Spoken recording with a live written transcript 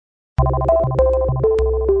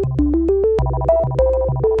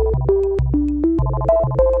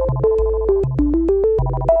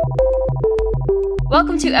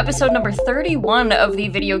Welcome to episode number 31 of the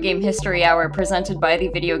Video Game History Hour, presented by the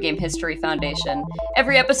Video Game History Foundation.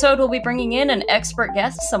 Every episode we'll be bringing in an expert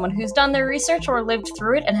guest, someone who's done their research or lived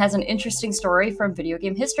through it and has an interesting story from video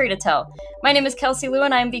game history to tell. My name is Kelsey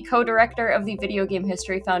Lewin, I'm the co-director of the Video Game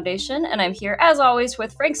History Foundation, and I'm here, as always,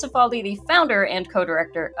 with Frank Cifaldi, the founder and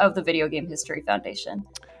co-director of the Video Game History Foundation.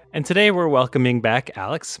 And today we're welcoming back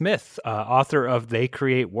Alex Smith, author of They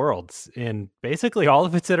Create Worlds in basically all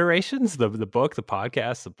of its iterations, the book, the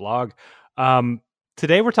podcast, the blog.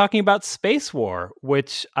 Today we're talking about Spacewar,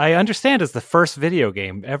 which I understand is the first video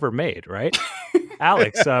game ever made, right?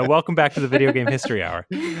 Alex, welcome back to the Video Game History Hour.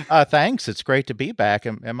 Thanks. It's great to be back.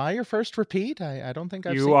 Am I your first repeat? I don't think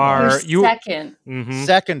I've seen You're second. Mm-hmm.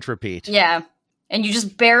 Second repeat. Yeah. And you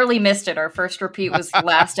just barely missed it. Our first repeat was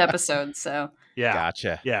last episode, so... Yeah.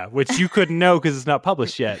 Gotcha. Yeah, which you couldn't know because it's not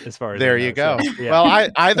published yet, as far as there I know, you go. So, yeah. Well,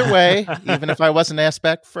 either way, even if I wasn't asked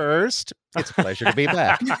back first, it's a pleasure to be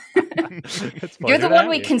back. You're the one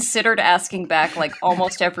we considered asking back like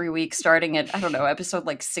almost every week, starting at, I don't know, episode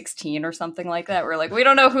like 16 or something like that. We're like, we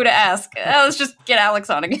don't know who to ask. Let's just get Alex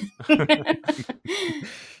on again.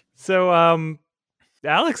 So,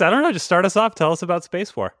 Alex, I don't know, just start us off. Tell us about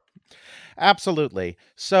Spacewar. Absolutely.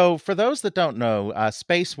 So for those that don't know,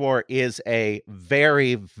 Spacewar is a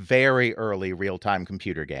very, very early real-time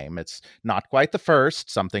computer game. It's not quite the first,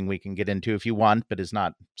 something we can get into if you want, but is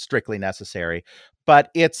not strictly necessary. But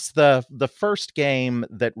it's the first game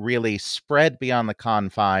that really spread beyond the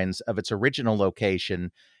confines of its original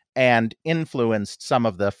location and influenced some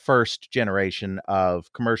of the first generation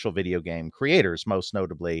of commercial video game creators, most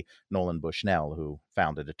notably Nolan Bushnell, who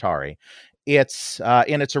founded Atari. It's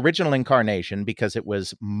in its original incarnation because it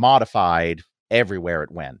was modified everywhere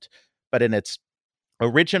it went. But in its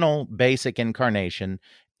original basic incarnation,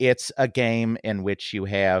 it's a game in which you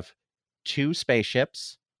have two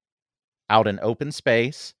spaceships out in open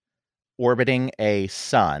space orbiting a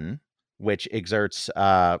sun, which exerts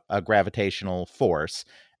a gravitational force.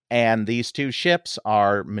 And these two ships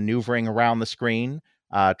are maneuvering around the screen,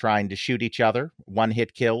 trying to shoot each other. One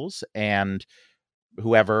hit kills, and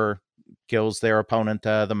whoever kills their opponent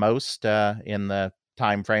the most in the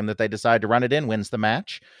time frame that they decide to run it in wins the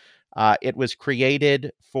match. It was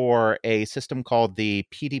created for a system called the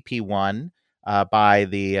PDP-1 by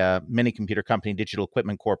the mini computer company Digital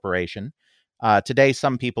Equipment Corporation. Today,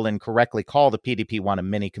 some people incorrectly call the PDP-1 a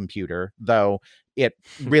mini computer, though it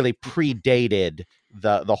really predated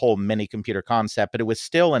the whole mini computer concept, but it was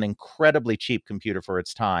still an incredibly cheap computer for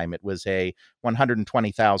its time. It was a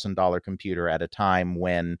 $120,000 computer at a time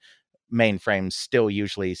when mainframes still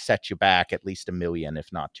usually set you back at least $1 million,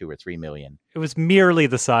 if not $2 or $3 million. It was merely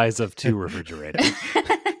the size of two refrigerators.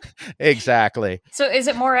 Exactly. So is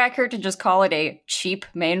it more accurate to just call it a cheap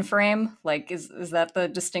mainframe? Like, is that the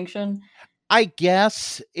distinction? I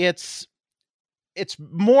guess it's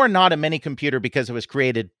more not a mini computer because it was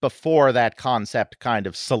created before that concept kind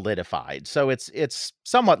of solidified. So it's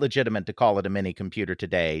somewhat legitimate to call it a mini computer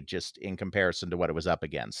today, just in comparison to what it was up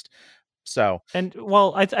against. So, and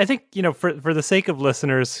well, I think, for the sake of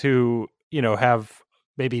listeners who, have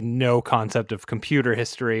maybe no concept of computer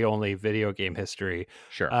history, only video game history.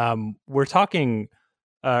 Sure. We're talking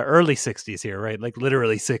early 60s here, right? Like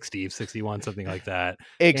literally 60, 61, something like that.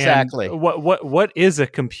 Exactly. And what is a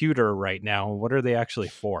computer right now? What are they actually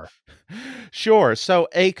for? Sure. So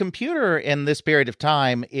a computer in this period of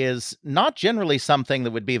time is not generally something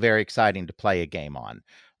that would be very exciting to play a game on.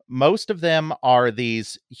 Most of them are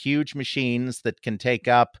these huge machines that can take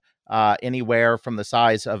up anywhere from the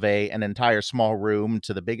size of an entire small room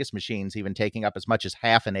to the biggest machines even taking up as much as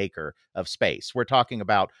half an acre of space. We're talking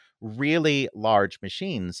about really large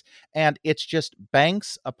machines, and it's just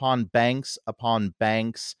banks upon banks upon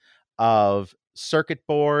banks of circuit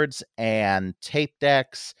boards and tape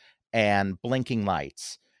decks and blinking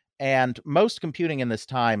lights. And most computing in this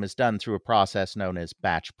time is done through a process known as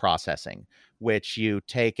batch processing, which you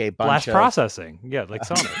take a bunch of... processing. Yeah, like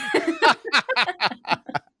Sonic.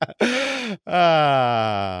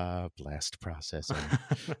 Blast processing.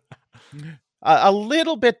 A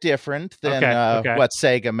little bit different than what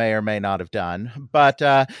Sega may or may not have done. But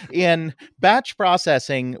in batch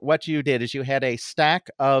processing, what you did is you had a stack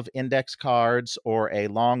of index cards or a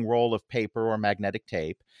long roll of paper or magnetic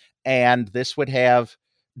tape, and this would have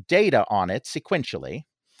data on it sequentially.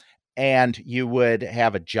 And you would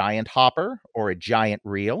have a giant hopper or a giant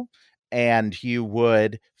reel, and you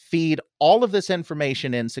would feed all of this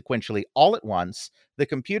information in sequentially all at once. The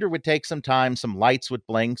computer would take some time, some lights would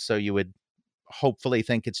blink, so you would hopefully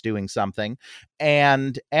think it's doing something.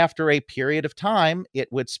 And after a period of time,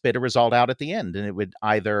 it would spit a result out at the end, and it would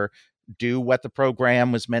either do what the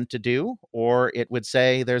program was meant to do, or it would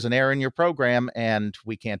say there's an error in your program and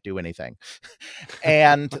we can't do anything.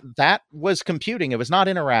 And that was computing. It was not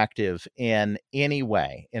interactive in any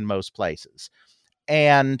way in most places.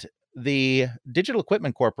 And the Digital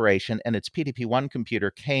Equipment Corporation and its PDP-1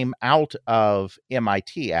 computer came out of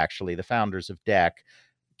MIT, actually. The founders of DEC,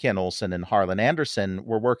 Ken Olsen and Harlan Anderson,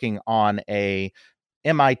 were working on a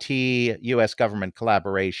MIT US government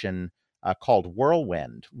collaboration called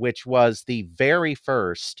Whirlwind, which was the very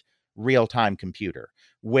first real-time computer,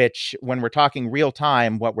 which when we're talking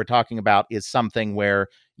real-time, what we're talking about is something where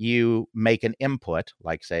you make an input,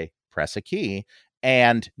 like say, press a key,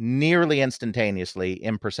 and nearly instantaneously,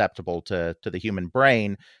 imperceptible to the human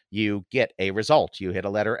brain, you get a result. You hit a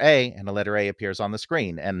letter A, and a letter A appears on the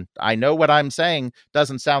screen. And I know what I'm saying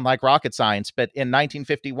doesn't sound like rocket science, but in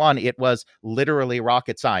 1951, it was literally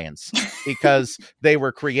rocket science because they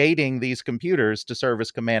were creating these computers to serve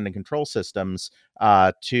as command and control systems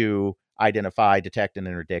to identify, detect, and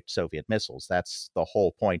interdict Soviet missiles. That's the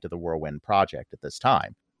whole point of the Whirlwind project at this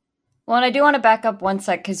time. Well, and I do want to back up one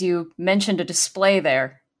sec because you mentioned a display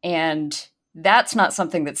there, and that's not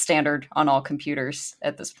something that's standard on all computers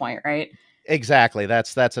at this point, right? Exactly.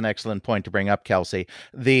 That's an excellent point to bring up, Kelsey.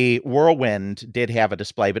 The Whirlwind did have a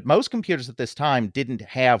display, but most computers at this time didn't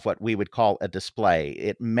have what we would call a display.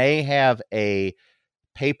 It may have a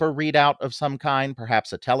paper readout of some kind,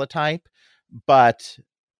 perhaps a teletype, but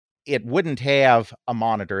it wouldn't have a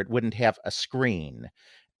monitor. It wouldn't have a screen,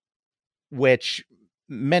 which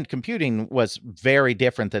meant computing was very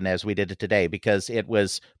different than as we did it today, because it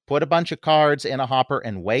was put a bunch of cards in a hopper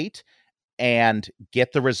and wait and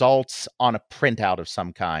get the results on a printout of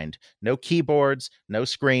some kind. No keyboards, no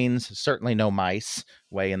screens, certainly no mice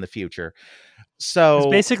way in the future. So it's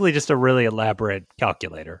basically just a really elaborate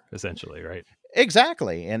calculator, essentially, right?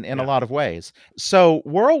 Exactly, in a lot of ways. So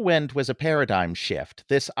Whirlwind was a paradigm shift.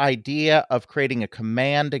 This idea of creating a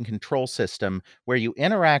command and control system where you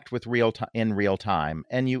interact with in real time,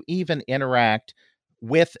 and you even interact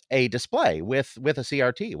with a display, with a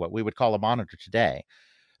CRT, what we would call a monitor today.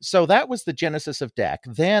 So that was the genesis of DEC.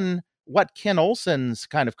 Then what Ken Olsen's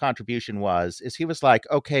kind of contribution is he was like,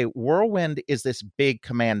 okay, Whirlwind is this big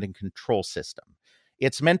command and control system.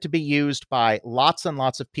 It's meant to be used by lots and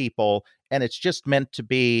lots of people, and it's just meant to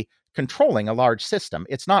be controlling a large system.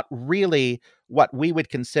 It's not really what we would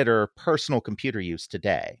consider personal computer use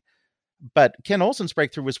today. But Ken Olsen's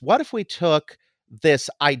breakthrough was, what if we took this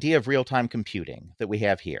idea of real-time computing that we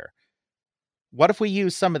have here? What if we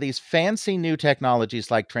use some of these fancy new technologies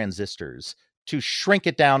like transistors to shrink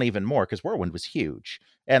it down even more? Because Whirlwind was huge.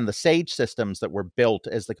 And the SAGE systems that were built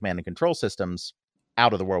as the command and control systems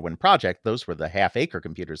out of the Whirlwind project, those were the half-acre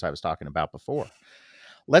computers I was talking about before.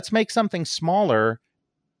 Let's make something smaller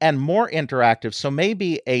and more interactive, so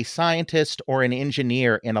maybe a scientist or an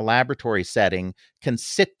engineer in a laboratory setting can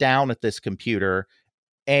sit down at this computer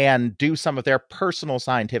and do some of their personal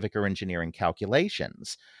scientific or engineering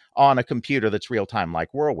calculations on a computer that's real-time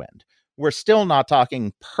like Whirlwind. We're still not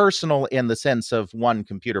talking personal in the sense of one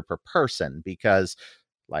computer per person, because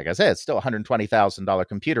like I said, it's still a $120,000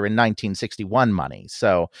 computer in 1961 money.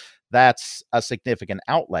 So that's a significant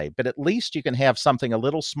outlay. But at least you can have something a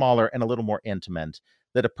little smaller and a little more intimate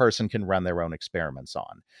that a person can run their own experiments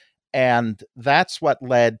on. And that's what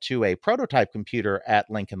led to a prototype computer at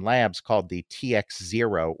Lincoln Labs called the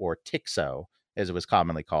TX0, or TIXO, as it was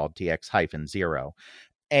commonly called, TX-0.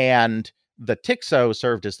 And the TIXO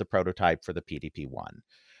served as the prototype for the PDP-1.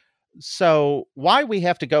 So why we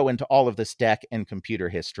have to go into all of this DEC and computer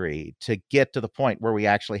history to get to the point where we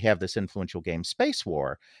actually have this influential game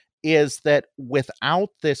Spacewar is that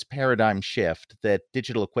without this paradigm shift that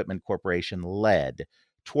Digital Equipment Corporation led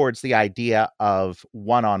towards the idea of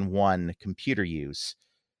one-on-one computer use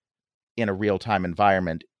in a real-time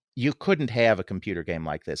environment, you couldn't have a computer game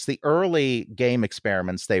like this. The early game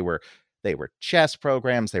experiments, they were chess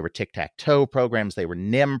programs, they were tic-tac-toe programs, they were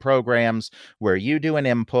NIM programs where you do an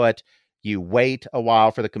input, you wait a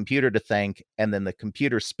while for the computer to think, and then the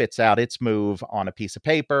computer spits out its move on a piece of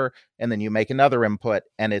paper, and then you make another input,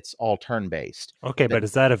 and it's all turn-based. Okay, but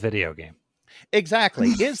is that a video game? Exactly.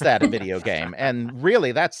 Is that a video game? And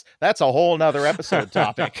really, that's a whole nother episode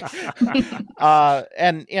topic.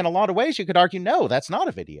 And in a lot of ways, you could argue, no, that's not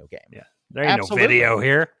a video game. Yeah, there ain't no video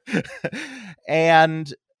here.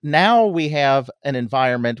 And now we have an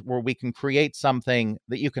environment where we can create something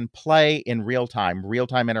that you can play in real-time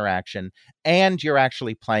interaction, and you're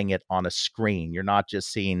actually playing it on a screen. You're not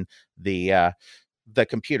just seeing the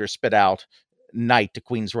computer spit out knight to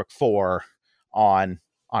queen's rook 4 on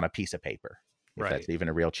a piece of paper. If Right. that's even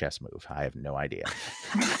a real chess move, I have no idea.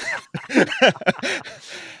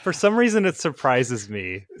 For some reason, it surprises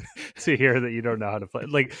me to hear that you don't know how to play.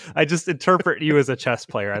 Like, I just interpret you as a chess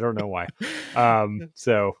player. I don't know why.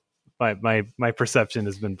 So my perception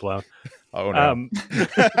has been blown. Oh no.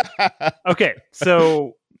 Okay,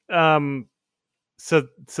 so the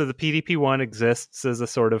PDP-1 exists as a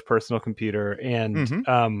sort of personal computer,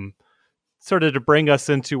 and sort of to bring us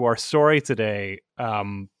into our story today,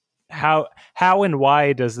 how and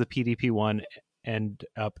why does the PDP-1 end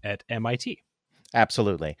up at MIT?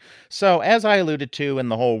 Absolutely. So, as I alluded to in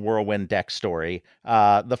the whole Whirlwind DEC story,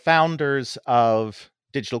 the founders of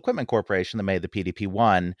Digital Equipment Corporation that made the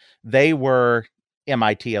PDP-1, they were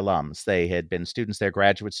MIT alums. They had been students there,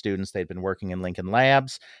 graduate students. They'd been working in Lincoln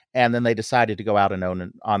Labs, and then they decided to go out on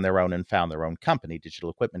their own and found their own company, Digital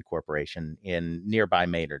Equipment Corporation, in nearby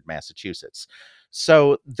Maynard, Massachusetts.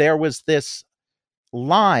 So there was this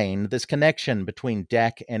connection between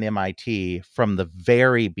DEC and MIT from the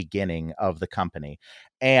very beginning of the company.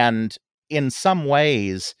 And in some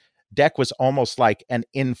ways, DEC was almost like an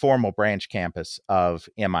informal branch campus of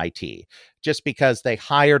MIT, just because they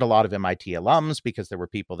hired a lot of MIT alums because there were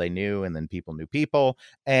people they knew, and then people knew people.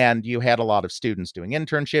 And you had a lot of students doing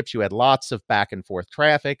internships. You had lots of back and forth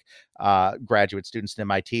traffic. Graduate students at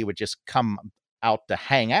MIT would just come out to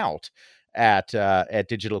hang out at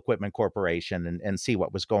Digital Equipment Corporation and see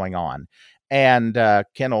what was going on. And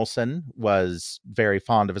Ken Olsen was very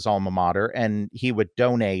fond of his alma mater, and he would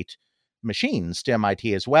donate machines to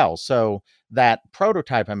MIT as well. So that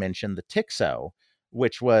prototype I mentioned, the Tixo,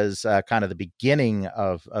 which was kind of the beginning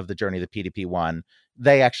of the journey of the PDP-1,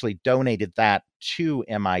 they actually donated that to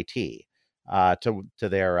MIT, to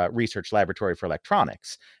their research laboratory for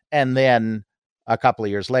electronics. And then a couple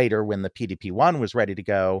of years later, when the PDP-1 was ready to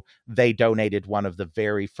go, they donated one of the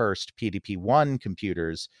very first PDP-1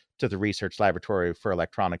 computers to the Research Laboratory for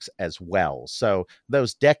Electronics as well. So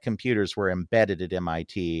those DEC computers were embedded at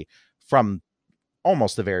MIT from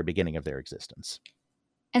almost the very beginning of their existence.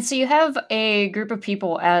 And so you have a group of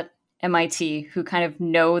people at MIT who kind of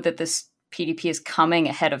know that this PDP is coming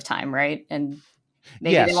ahead of time, right? And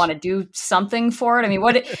maybe they want to do something for it. I mean,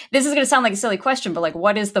 this is going to sound like a silly question, but like,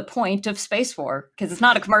 what is the point of Space War? Because it's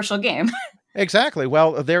not a commercial game. Exactly.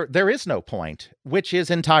 Well, there is no point, which is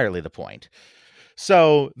entirely the point.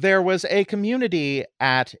 So there was a community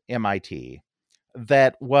at MIT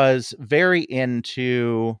that was very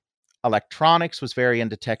into electronics, was very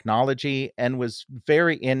into technology, and was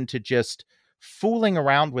very into just fooling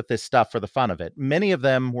around with this stuff for the fun of it. Many of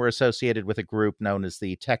them were associated with a group known as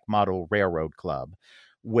the Tech Model Railroad Club,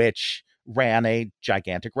 which ran a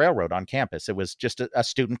gigantic railroad on campus. It was just a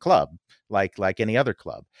student club, like any other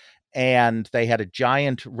club. And they had a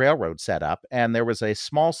giant railroad set up, and there was a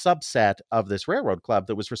small subset of this railroad club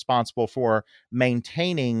that was responsible for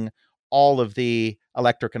maintaining all of the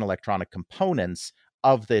electric and electronic components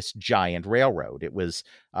of this giant railroad. It was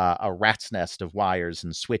a rat's nest of wires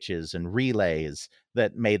and switches and relays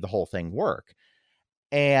that made the whole thing work.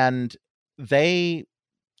 And they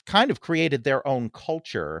kind of created their own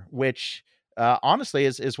culture, which honestly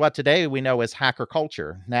is what today we know as hacker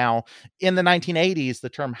culture. Now, in the 1980s, the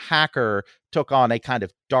term hacker took on a kind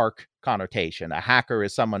of dark connotation. A hacker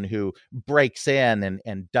is someone who breaks in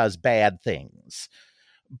and does bad things.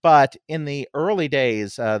 But in the early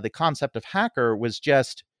days, the concept of hacker was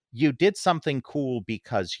just you did something cool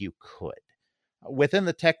because you could. Within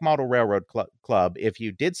the Tech Model Railroad Club, if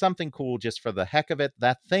you did something cool just for the heck of it,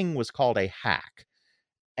 that thing was called a hack.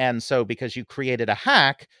 And so because you created a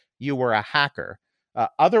hack, you were a hacker.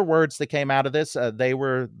 Other words that came out of this, they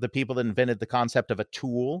were the people that invented the concept of a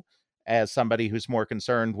tool, as somebody who's more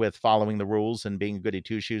concerned with following the rules and being a goody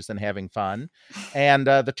two-shoes than having fun. And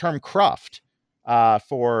the term cruft,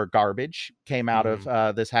 for garbage came out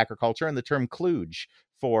of this hacker culture, and the term kludge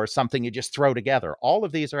for something you just throw together. All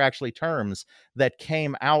of these are actually terms that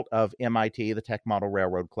came out of MIT, the Tech Model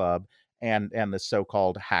Railroad Club, and the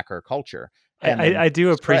so-called hacker culture. And I do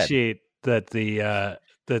appreciate that the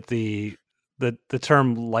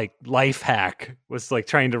term like life hack was like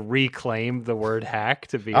trying to reclaim the word hack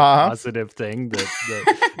to be a positive thing.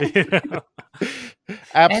 That you know.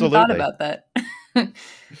 Absolutely. I hadn't thought about that.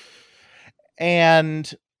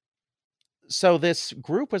 And so this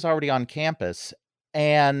group was already on campus,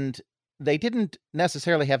 and they didn't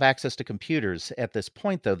necessarily have access to computers at this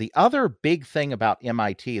point, though. The other big thing about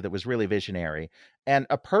MIT that was really visionary, and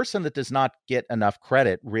a person that does not get enough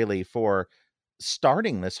credit really for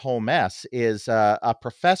starting this whole mess, is a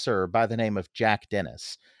professor by the name of Jack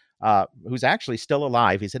Dennis, who's actually still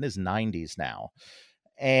alive. He's in his 90s now.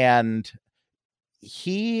 And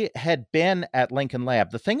he had been at Lincoln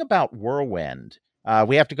Lab. The thing about Whirlwind,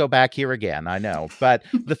 we have to go back here again, I know, but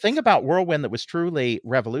the thing about Whirlwind that was truly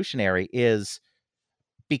revolutionary is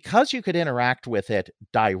because you could interact with it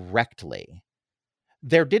directly,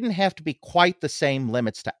 there didn't have to be quite the same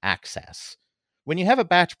limits to access. When you have a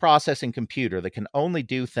batch processing computer that can only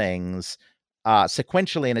do things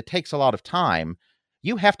sequentially and it takes a lot of time,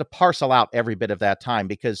 you have to parcel out every bit of that time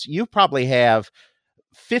because you probably have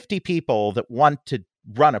 50 people that want to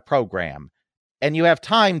run a program and you have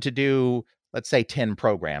time to do, let's say, 10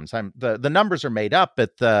 programs. The numbers are made up,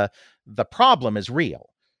 but the problem is real.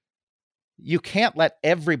 You can't let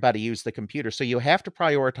everybody use the computer. So you have to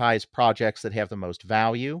prioritize projects that have the most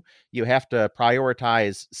value. You have to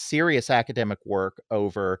prioritize serious academic work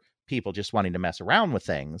over people just wanting to mess around with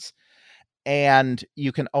things. And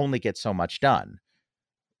you can only get so much done.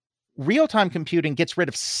 Real-time computing gets rid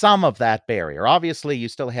of some of that barrier. Obviously, you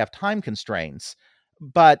still have time constraints,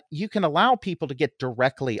 but you can allow people to get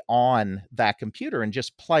directly on that computer and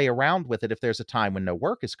just play around with it if there's a time when no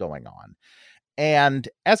work is going on. And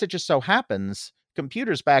as it just so happens,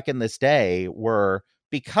 computers back in this day were,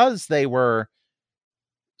 because they were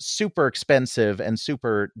super expensive and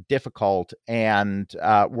super difficult and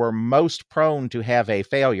were most prone to have a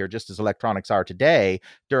failure, just as electronics are today,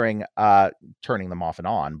 during turning them off and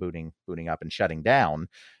on, booting up and shutting down.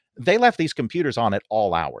 They left these computers on at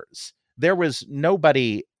all hours. There was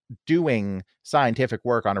nobody doing scientific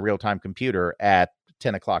work on a real-time computer at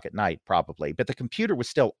 10 o'clock at night, probably, but the computer was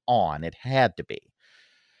still on. It had to be.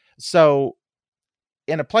 So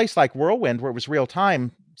in a place like Whirlwind, where it was real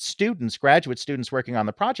time, students, graduate students working on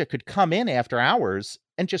the project could come in after hours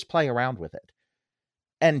and just play around with it.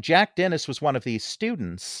 And Jack Dennis was one of these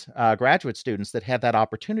students, graduate students, that had that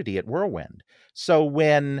opportunity at Whirlwind. So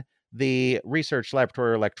when the Research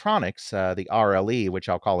Laboratory Electronics, the RLE, which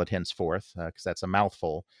I'll call it henceforth, because that's a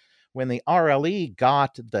mouthful, when the RLE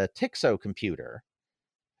got the Tixo computer,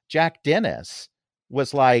 Jack Dennis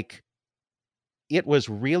was like, it was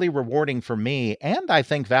really rewarding for me, and I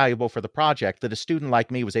think valuable for the project, that a student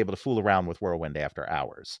like me was able to fool around with Whirlwind after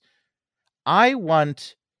hours. I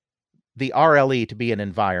want the RLE to be an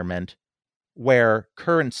environment where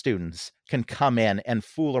current students can come in and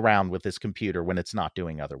fool around with this computer when it's not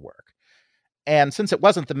doing other work. And since it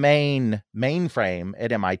wasn't the mainframe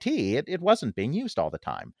at MIT, it wasn't being used all the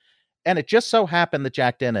time. And it just so happened that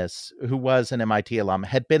Jack Dennis, who was an MIT alum,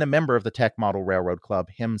 had been a member of the Tech Model Railroad Club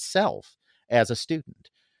himself as a student.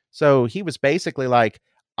 So he was basically like,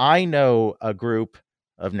 I know a group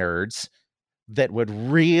of nerds that would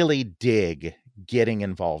really dig getting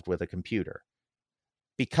involved with a computer.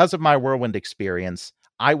 Because of my Whirlwind experience,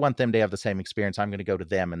 I want them to have the same experience. I'm going to go to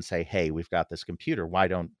them and say, hey, we've got this computer. Why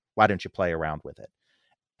don't you play around with it?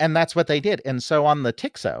 And that's what they did. And so on the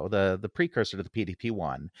Tixo, the precursor to the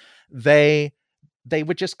PDP-1, they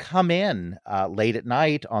would just come in late at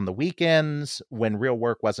night on the weekends when real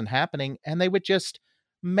work wasn't happening, and they would just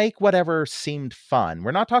make whatever seemed fun.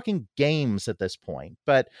 We're not talking games at this point,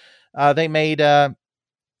 but they made an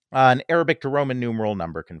Arabic to Roman numeral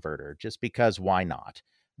number converter, just because why not?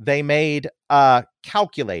 They made a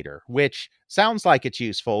calculator, which sounds like it's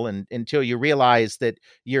useful until you realize that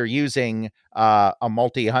you're using a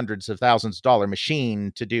multi-hundreds of thousands of dollar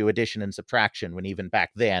machine to do addition and subtraction, when even back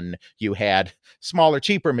then you had smaller,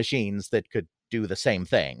 cheaper machines that could do the same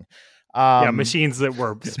thing. Machines that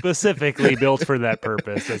were specifically built for that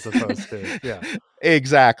purpose, as opposed to,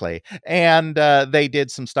 Exactly. And they did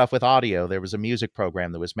some stuff with audio. There was a music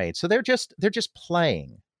program that was made. So they're just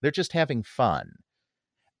playing. They're just having fun.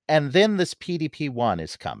 And then this PDP-1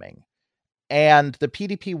 is coming. And the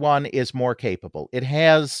PDP-1 is more capable. It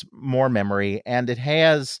has more memory, and it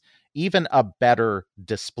has even a better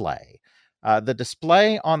display. The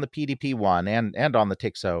display on the PDP-1 and on the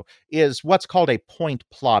Tixo is what's called a point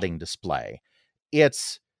plotting display.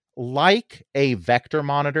 It's like a vector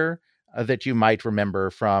monitor that you might remember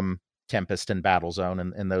from Tempest and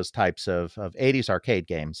Battlezone and those types of 80s arcade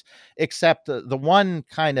games, except the one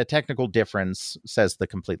kind of technical difference, says the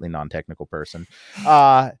completely non-technical person,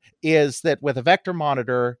 is that with a vector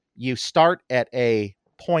monitor, you start at a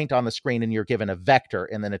point on the screen and you're given a vector,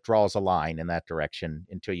 and then it draws a line in that direction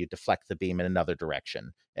until you deflect the beam in another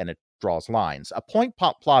direction, and it draws lines. A point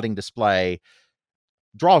plotting display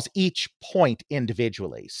draws each point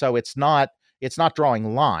individually, so it's not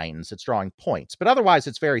drawing lines, it's drawing points. But otherwise,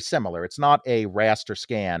 it's very similar. It's not a raster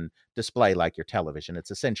scan display like your television.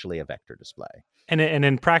 It's essentially a vector display. And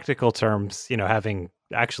in practical terms, having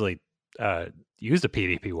actually used a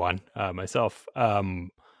PDP-1 myself,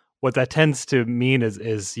 what that tends to mean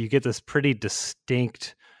is you get this pretty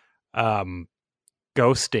distinct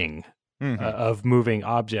ghosting of moving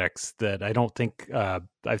objects that I don't think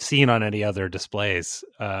I've seen on any other displays.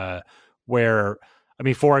 Where, I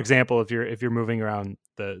mean, for example, if you're moving around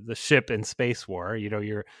the ship in Space War,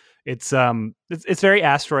 it's very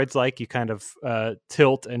asteroids like. You kind of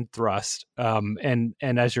tilt and thrust, and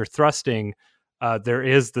as you're thrusting, there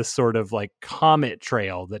is this sort of like comet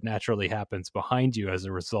trail that naturally happens behind you as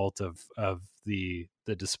a result of the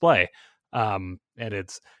display. And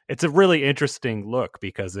it's a really interesting look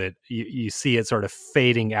because you see it sort of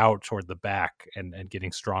fading out toward the back and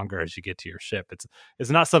getting stronger as you get to your ship.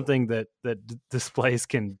 It's not something that displays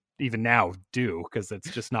can even now do, because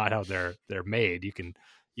it's just not how they're made. You can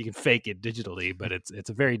fake it digitally, but it's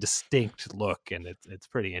a very distinct look, and it's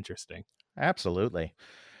pretty interesting. Absolutely.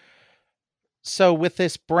 So with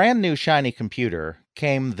this brand new shiny computer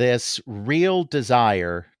came this real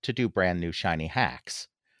desire to do brand new shiny hacks.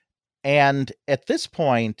 And at this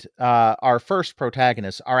point, our first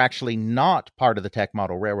protagonists are actually not part of the Tech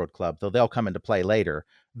Model Railroad Club, though they'll come into play later.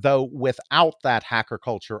 Though without that hacker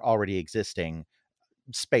culture already existing,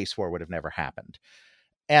 Space War would have never happened.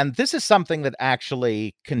 And this is something that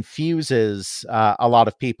actually confuses a lot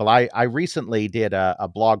of people. I recently did a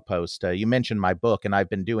blog post. You mentioned my book, and I've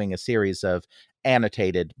been doing a series of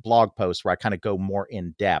annotated blog posts where I kind of go more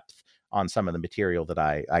in depth on some of the material that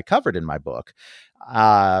I covered in my book.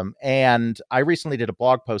 And I recently did a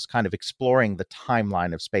blog post kind of exploring the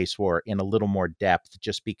timeline of Space War in a little more depth,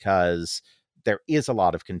 just because there is a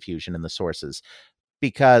lot of confusion in the sources.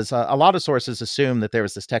 Because a lot of sources assume that there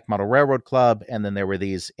was this Tech Model Railroad Club, and then there were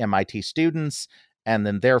these MIT students, and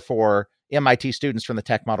then therefore MIT students from the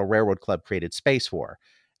Tech Model Railroad Club created Space War.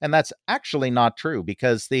 And that's actually not true,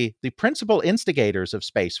 because the principal instigators of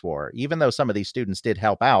Space War, even though some of these students did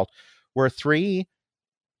help out, were 3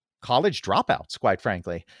 college dropouts, quite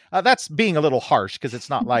frankly. That's being a little harsh, because it's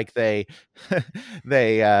not like they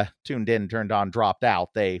tuned in, turned on, dropped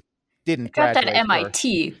out. They didn't graduate. Got that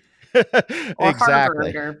MIT. Or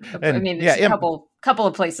Exactly. Harvard, I mean, there's a couple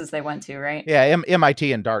of places they went to, right? Yeah,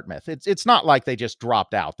 MIT and Dartmouth. It's not like they just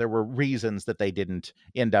dropped out. There were reasons that they didn't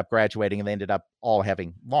end up graduating, and they ended up all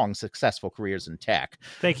having long, successful careers in tech.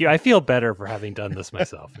 Thank you. I feel better for having done this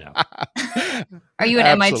myself now. Are you an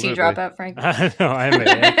MIT dropout, Frank? No, I'm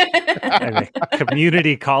a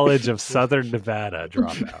Community College of Southern Nevada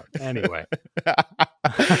dropout. Anyway.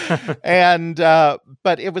 And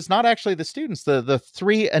but it was not actually the students. The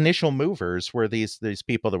 3 initial movers were these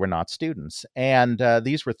people that were not students, and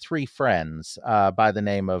these were 3 friends by the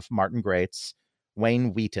name of Martin Graetz,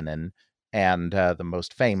 Wayne Wheatonen, and the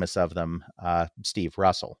most famous of them, Steve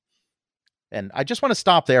Russell. And I just want to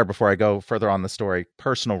stop there before I go further on the story.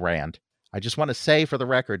 Personal rant. I just want to say for the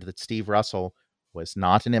record that Steve Russell was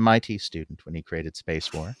not an MIT student when he created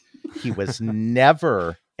Space War. He was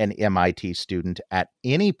never an MIT student at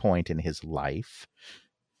any point in his life,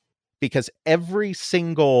 because every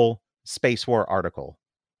single Space War article,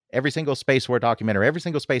 every single Space War documentary, every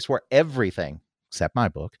single Space War everything, except my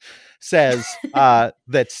book, says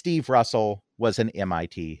that Steve Russell was an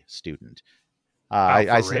MIT student.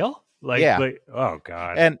 For real? Yeah. Oh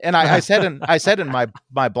God. And I said in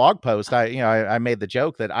my blog post, I made the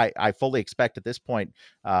joke that I fully expect at this point,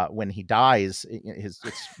 when he dies,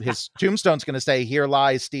 his tombstone's going to say, "Here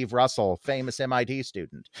lies Steve Russell, famous MIT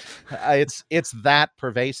student." It's that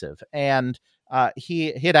pervasive. And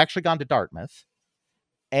he had actually gone to Dartmouth,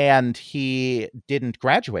 and he didn't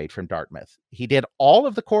graduate from Dartmouth. He did all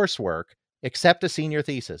of the coursework except a senior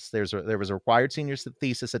thesis. There was a required senior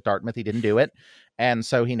thesis at Dartmouth. He didn't do it, and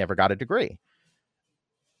so he never got a degree.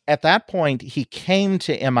 At that point, he came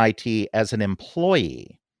to MIT as an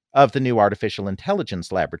employee of the new artificial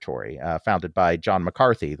intelligence laboratory, founded by John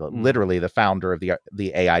McCarthy, literally the founder of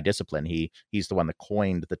the AI discipline. He's the one that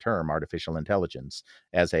coined the term artificial intelligence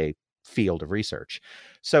as a field of research.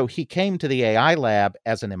 So he came to the AI lab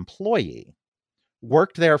as an employee,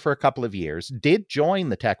 worked there for a couple of years, did join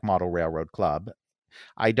the Tech Model Railroad Club.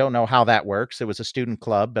 I don't know how that works. It was a student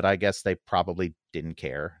club, but I guess they probably didn't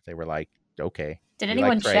care. They were like, okay. Did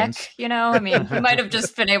anyone check? I mean, you might have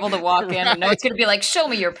just been able to walk in and know it's going to be like, "Show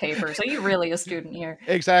me your papers. Are you really a student here?"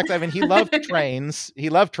 Exactly. I mean, he loved trains.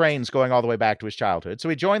 He loved trains going all the way back to his childhood. So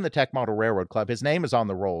he joined the Tech Model Railroad Club. His name is on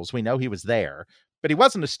the rolls. We know he was there, but he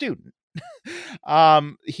wasn't a student.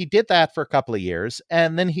 He did that for a couple of years,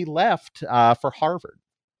 and then he left for Harvard.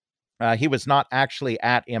 He was not actually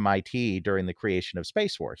at MIT during the creation of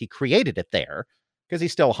Space War. He created it there because he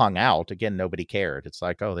still hung out. Again, nobody cared. It's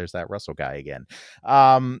like, oh, there's that Russell guy again.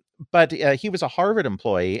 But he was a Harvard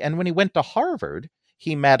employee, and when he went to Harvard,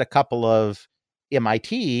 he met a couple of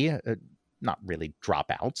MIT, not really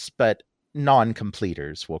dropouts, but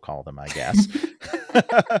non-completers, we'll call them, I guess.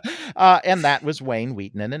 And that was Wayne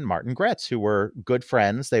Wheaton and Martin Gretz, who were good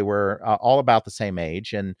friends. They were all about the same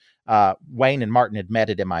age. And Wayne and Martin had met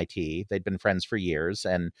at MIT. They'd been friends for years.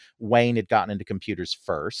 And Wayne had gotten into computers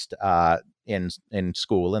first in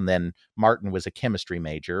school. And then Martin was a chemistry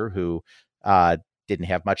major who didn't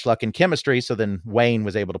have much luck in chemistry. So then Wayne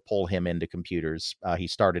was able to pull him into computers. He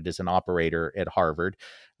started as an operator at Harvard,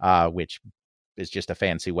 which is just a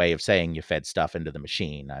fancy way of saying you fed stuff into the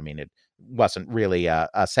machine. I mean, it wasn't really a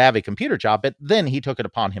savvy computer job, but then he took it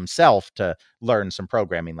upon himself to learn some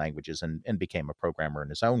programming languages and became a programmer in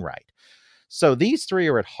his own right. So these three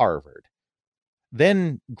are at Harvard.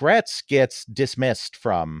 Then Gretz gets dismissed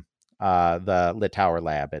from the Littauer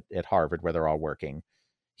lab at Harvard, where they're all working.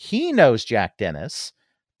 He knows Jack Dennis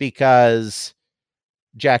because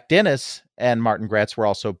Jack Dennis and Martin Gretz were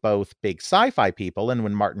also both big sci-fi people. And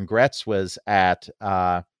when Martin Gretz was at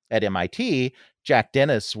MIT, Jack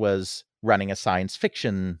Dennis was running a science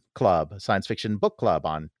fiction club, a science fiction book club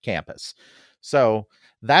on campus. So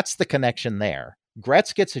that's the connection there.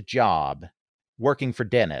 Gretz gets a job working for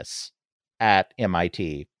Dennis at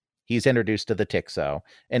MIT. He's introduced to the TIXO,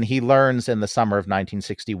 and he learns in the summer of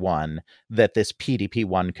 1961 that this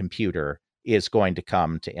PDP-1 computer is going to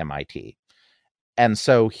come to MIT. And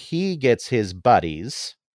so he gets his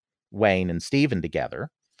buddies, Wayne and Stephen,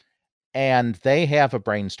 together, and they have a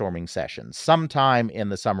brainstorming session sometime in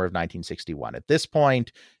the summer of 1961. At this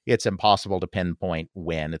point, it's impossible to pinpoint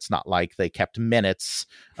when. It's not like they kept minutes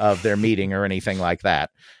of their meeting or anything like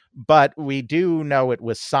that. But we do know it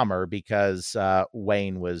was summer because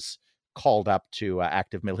Wayne was called up to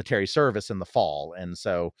active military service in the fall. And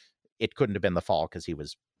so it couldn't have been the fall because he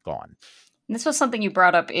was gone. And this was something you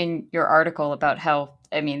brought up in your article about how,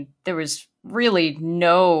 I mean, there was really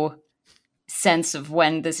no sense of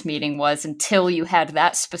when this meeting was until you had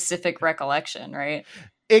that specific recollection, right?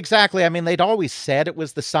 Exactly. I mean, they'd always said it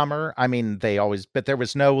was the summer. I mean, but there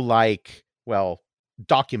was no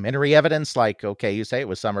documentary evidence like, okay, you say it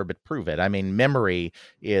was summer, but prove it. I mean, memory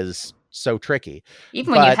is so tricky.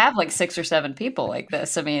 Even when you have like 6 or 7 people like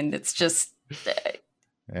this, I mean, it's just,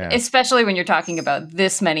 especially when you're talking about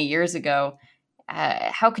this many years ago,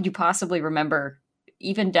 how could you possibly remember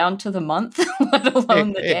even down to the month, let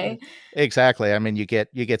alone the day? Exactly. I mean, you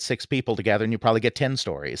get 6 people together and you probably get 10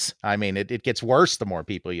 stories. I mean, it gets worse the more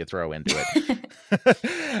people you throw into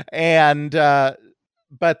it. And,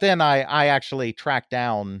 but then I actually tracked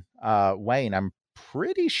down Wayne. I'm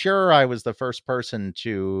pretty sure I was the first person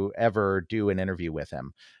to ever do an interview with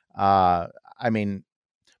him. I mean,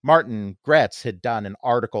 Martin Gretz had done an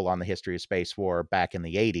article on the history of space war back in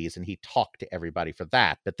the 80s, and he talked to everybody for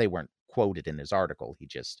that, but they weren't quoted in his article. He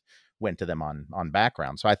just went to them on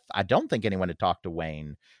background. So I don't think anyone had talked to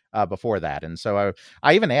Wayne before that. And so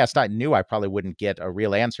I even asked, I knew I probably wouldn't get a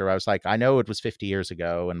real answer. I was like, I know it was 50 years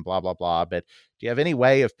ago and blah, blah, blah, but do you have any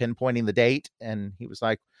way of pinpointing the date? And he was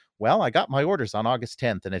like, well, I got my orders on August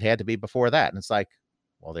 10th and it had to be before that. And it's like,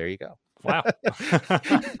 well, there you go. Wow.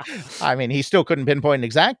 I mean, he still couldn't pinpoint an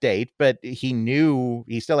exact date, but he knew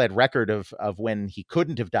he still had record of when he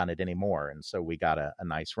couldn't have done it anymore. And so we got a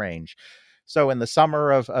nice range. So in the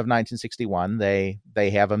summer of 1961, they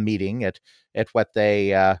have a meeting at what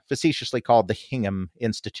they facetiously called the Hingham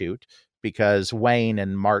Institute, because Wayne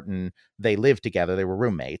and Martin, they lived together. They were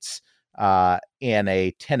roommates in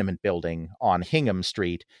a tenement building on Hingham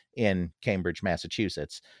Street in Cambridge,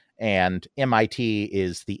 Massachusetts. And MIT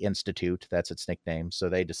is the institute. That's its nickname. So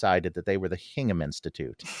they decided that they were the Hingham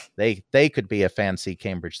Institute. They could be a fancy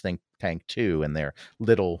Cambridge think tank too in their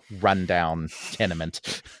little rundown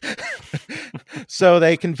tenement. So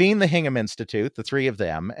they convened the Hingham Institute, the 3 of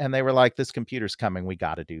them, and they were like, this computer's coming. We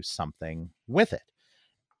got to do something with it.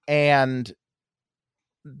 And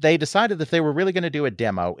they decided if they were really going to do a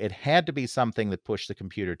demo, it had to be something that pushed the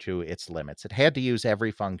computer to its limits. It had to use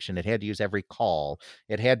every function. It had to use every call.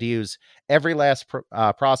 It had to use every last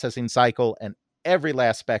processing cycle and every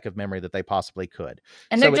last speck of memory that they possibly could.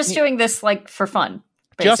 And they're just doing this like for fun.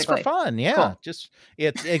 Basically. Just for fun, yeah. Cool.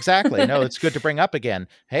 It's exactly. No, it's good to bring up again.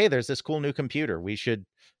 Hey, there's this cool new computer. We should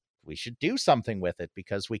do something with it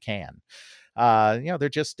because we can. They're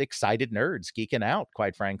just excited nerds geeking out,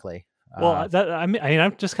 quite frankly. Well,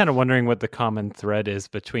 I'm just kind of wondering what the common thread is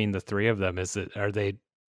between the 3 of them. Are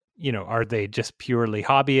they just purely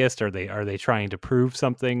hobbyist? Are they trying to prove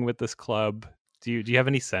something with this club? Do you have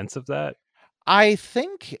any sense of that? I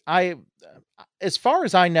think as far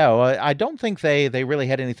as I know, I don't think they really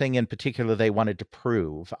had anything in particular they wanted to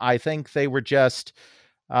prove. I think they were just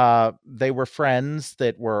they were friends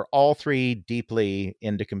that were all 3 deeply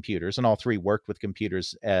into computers, and all 3 worked with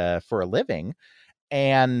computers for a living,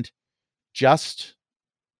 and just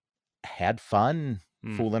had fun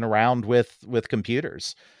fooling around with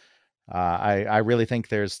computers. I really think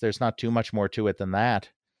there's not too much more to it than that.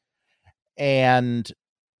 And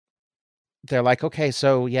they're like, okay,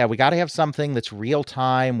 so yeah, we got to have something that's real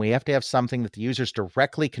time. We have to have something that the user's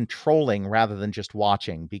directly controlling rather than just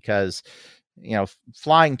watching, because, you know,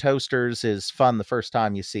 flying toasters is fun the first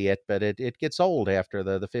time you see it, but it gets old after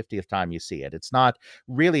the 50th time you see it. It's not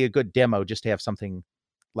really a good demo just to have something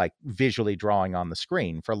like visually drawing on the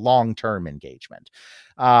screen for long-term engagement.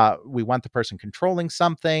 We want the person controlling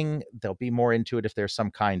something. They'll be more into it if there's some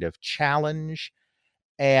kind of challenge.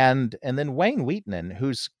 And then Wayne Wheaton,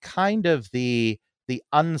 who's kind of the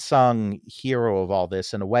unsung hero of all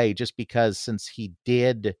this in a way, just because since he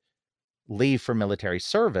did leave for military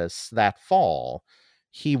service that fall,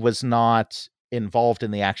 he was not involved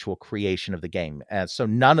in the actual creation of the game. So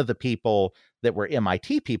none of the people that were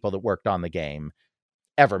MIT people that worked on the game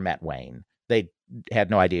ever met Wayne. They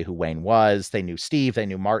had no idea who Wayne was. They knew Steve, they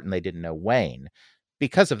knew Martin, they didn't know Wayne.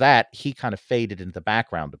 Because of that, he kind of faded into the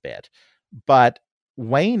background a bit. But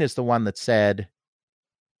Wayne is the one that said,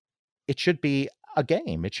 it should be a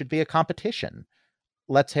game. It should be a competition.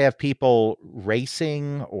 Let's have people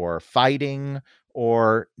racing or fighting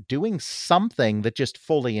or doing something that just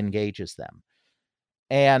fully engages them.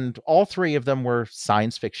 And all three of them were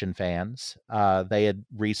science fiction fans. They had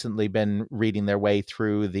recently been reading their way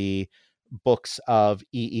through the books of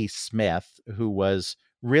E.E. Smith, who was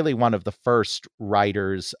really one of the first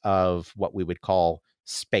writers of what we would call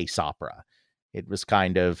space opera. It was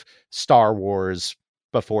kind of Star Wars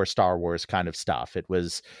before Star Wars kind of stuff. It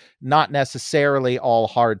was not necessarily all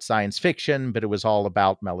hard science fiction, but it was all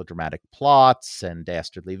about melodramatic plots and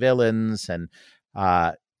dastardly villains and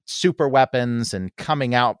super weapons and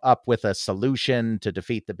coming up with a solution to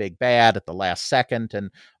defeat the big bad at the last second, and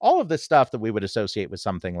all of this stuff that we would associate with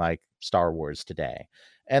something like Star Wars today.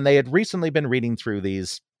 And they had recently been reading through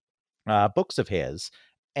these books of his.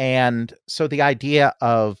 And so the idea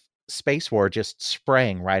of Space War just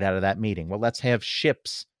sprang right out of that meeting. Well, let's have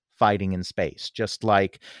ships fighting in space, just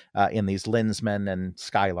like in these Linsman and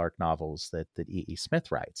Skylark novels that E.E.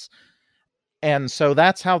 Smith writes. And so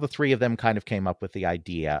that's how the three of them kind of came up with the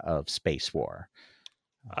idea of Space War.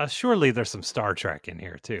 Surely there's some Star Trek in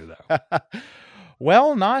here too, though.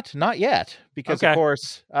 Well, not yet, because of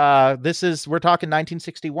course we're talking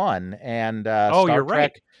 1961, and Star you're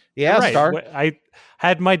Trek. Right. Yeah, right. I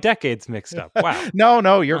had my decades mixed up. Wow.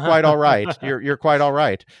 No, you're quite all right. You're quite all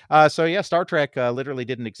right. So yeah, Star Trek literally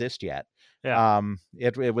didn't exist yet. Yeah.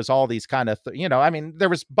 It was all these kind of, I mean, there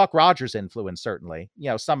was Buck Rogers influence, certainly.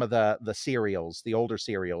 Some of the serials, the older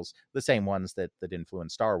serials, the same ones that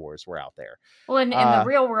influenced Star Wars were out there. Well, in the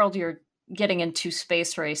real world, you're getting into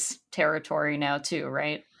space race territory now too,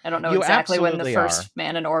 right? I don't know exactly when the first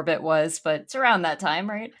man in orbit was, but it's around that time,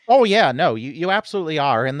 right? Oh yeah, no, you absolutely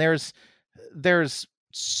are. And there's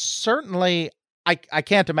certainly, I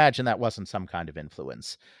can't imagine that wasn't some kind of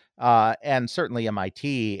influence. And certainly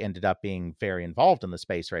MIT ended up being very involved in the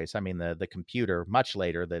space race. I mean, the computer much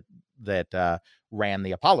later that ran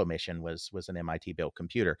the Apollo mission was an MIT built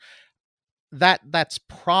computer. That's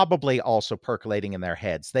probably also percolating in their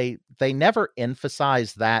heads. They never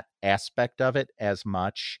emphasize that aspect of it as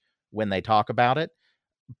much when they talk about it,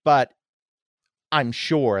 but I'm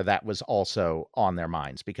sure that was also on their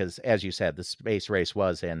minds because, as you said, the space race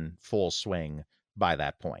was in full swing by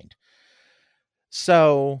that point.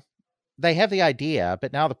 So they have the idea,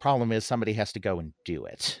 but now the problem is somebody has to go and do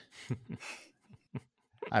it.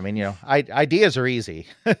 I mean, ideas are easy.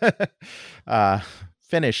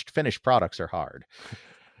 Finished products are hard.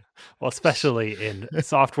 Well, especially in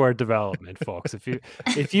software development, folks.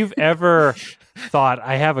 If you've ever thought,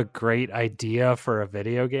 I have a great idea for a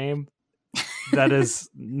video game, that is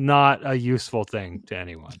not a useful thing to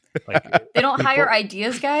anyone. Like, they don't hire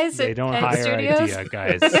ideas guys. They don't hire studios? idea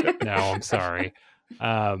guys. No, I'm sorry.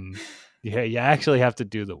 Yeah, you actually have to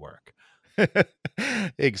do the work.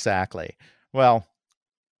 Exactly. Well,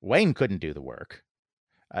 Wayne couldn't do the work.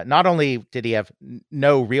 Not only did he have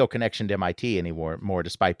no real connection to MIT anymore,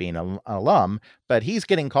 despite being an alum, but he's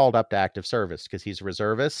getting called up to active service because he's a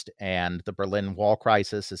reservist, and the Berlin Wall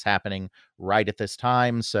crisis is happening right at this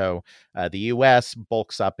time. So the U.S.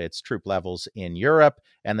 bulks up its troop levels in Europe,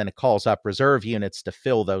 and then it calls up reserve units to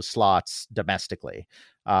fill those slots domestically.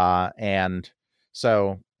 And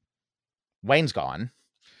so Wayne's gone.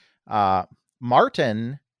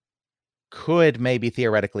 Martin could maybe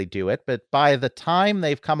theoretically do it, but by the time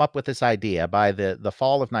they've come up with this idea, by the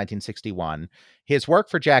fall of 1961, his work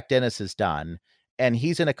for Jack Dennis is done, and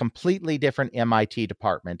he's in a completely different MIT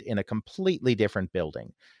department in a completely different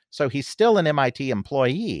building. So he's still an MIT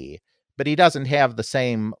employee, but he doesn't have the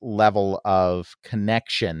same level of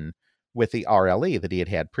connection with the RLE that he had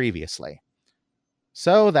had previously.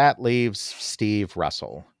 So that leaves Steve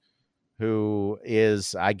Russell, who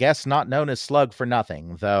is, I guess, not known as Slug for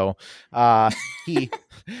nothing, though he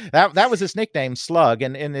that was his nickname, Slug,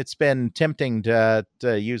 and it's been tempting to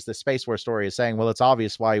use the Space War story as saying, well, it's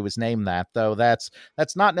obvious why he was named that, though that's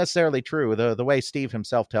not necessarily true. The way Steve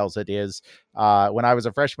himself tells it is, when I was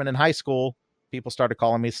a freshman in high school, people started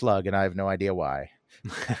calling me Slug, and I have no idea why.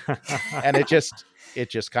 And it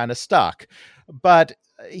just kind of stuck. But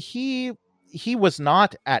he was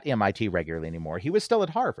not at MIT regularly anymore. He was still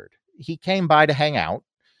at Harvard. He came by to hang out,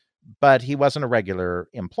 but he wasn't a regular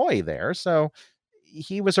employee there. So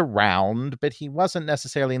he was around, but he wasn't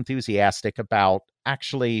necessarily enthusiastic about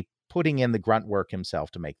actually putting in the grunt work himself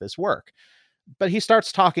to make this work. But he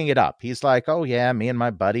starts talking it up. He's like, oh yeah, me and my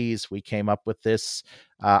buddies, we came up with this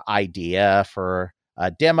idea for a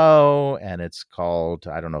demo, and it's called,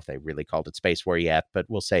 I don't know if they really called it Space War yet, but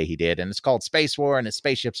we'll say he did. And it's called Space War, and it's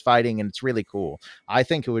spaceships fighting, and it's really cool. I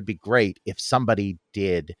think it would be great if somebody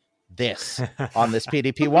did this on this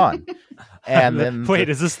PDP-1. And then wait,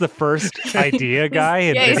 is this the first idea guy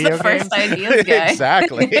in yeah, video he's the games? first ideas guy.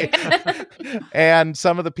 Exactly. And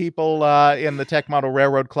some of the people in the Tech Model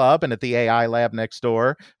Railroad Club and at the AI lab next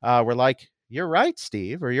door were like, you're right,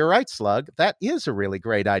 Steve, or you're right, Slug. That is a really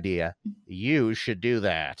great idea. You should do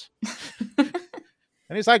that.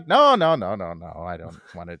 And he's like, no. I don't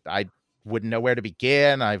want to. I wouldn't know where to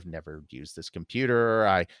begin. I've never used this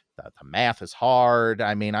computer. The math is hard.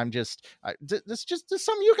 I mean, this is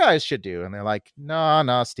something you guys should do. And they're like,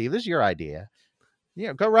 no, Steve, this is your idea.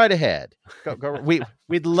 Go right ahead. Go.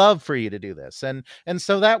 We'd love for you to do this. And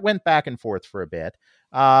so that went back and forth for a bit.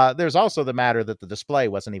 There's also the matter that the display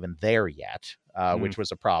wasn't even there yet, which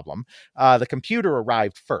was a problem. The computer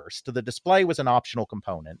arrived first. The display was an optional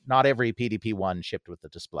component. Not every PDP-1 shipped with the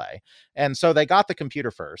display. And so they got the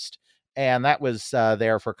computer first. And that was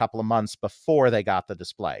there for a couple of months before they got the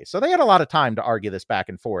display. So they had a lot of time to argue this back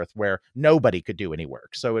and forth where nobody could do any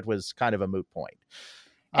work. So it was kind of a moot point.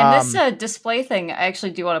 And this display thing, I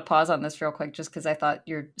actually do want to pause on this real quick, just because I thought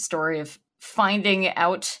your story of finding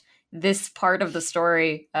out this part of the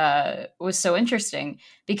story was so interesting,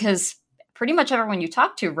 because pretty much everyone you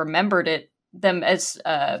talked to remembered them as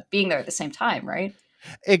being there at the same time, right?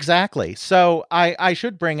 Exactly. So I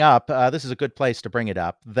should bring up, this is a good place to bring it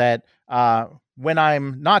up, that when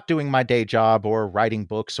I'm not doing my day job or writing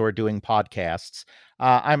books or doing podcasts,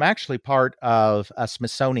 I'm actually part of a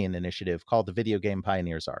Smithsonian initiative called the Video Game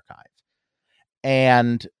Pioneers Archive.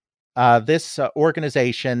 And this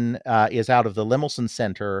organization is out of the Lemelson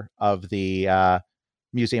Center of the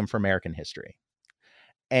Museum for American History.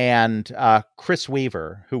 And Chris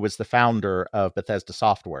Weaver, who was the founder of Bethesda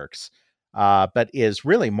Softworks, but is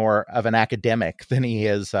really more of an academic than he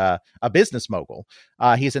is a business mogul.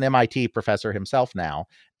 He's an MIT professor himself now,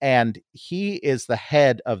 and he is the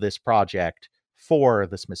head of this project for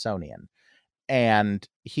the Smithsonian. And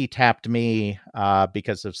he tapped me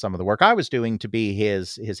because of some of the work I was doing to be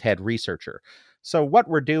his head researcher. So what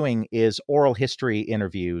we're doing is oral history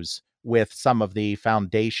interviews with some of the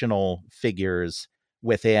foundational figures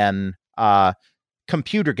within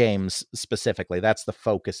computer games specifically. That's the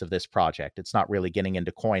focus of this project. It's not really getting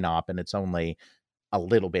into coin op, and it's only a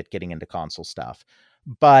little bit getting into console stuff.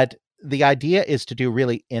 But the idea is to do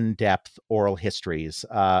really in-depth oral histories.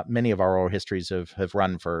 Many of our oral histories have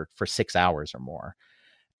run for 6 hours or more,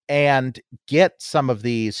 and get some of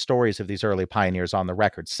these stories of these early pioneers on the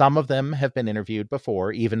record. Some of them have been interviewed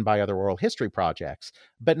before, even by other oral history projects,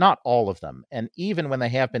 but not all of them. And even when they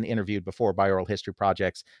have been interviewed before by oral history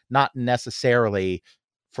projects, not necessarily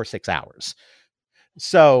for 6 hours.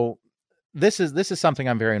 So this is something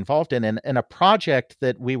I'm very involved in. And a project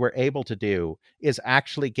that we were able to do is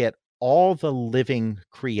actually get all the living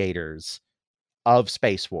creators of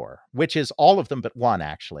Space War, which is all of them but one,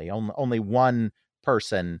 actually. Only one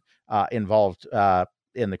person involved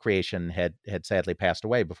in the creation had sadly passed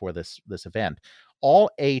away before this event. All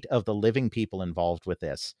 8 of the living people involved with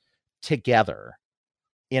this together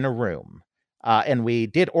in a room. And we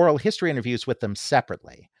did oral history interviews with them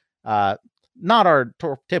separately. Not our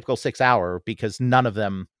typical 6 hour, because none of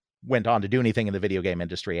them went on to do anything in the video game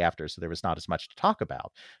industry after, so there was not as much to talk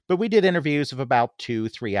about. But we did interviews of about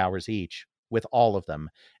 2-3 hours each with all of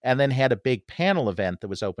them, and then had a big panel event that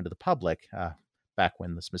was open to the public, back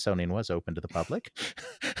when the Smithsonian was open to the public.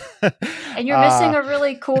 And you're missing a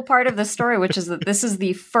really cool part of the story, which is that this is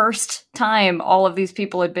the first time all of these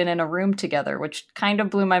people had been in a room together, which kind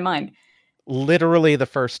of blew my mind. Literally the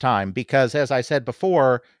first time, because as I said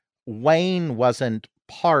before, Wayne wasn't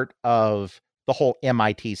part of the whole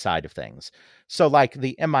MIT side of things. So like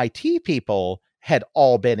the MIT people had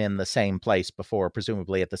all been in the same place before,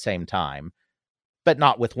 presumably at the same time, but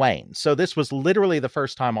not with Wayne. So this was literally the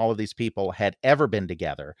first time all of these people had ever been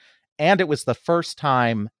together. And it was the first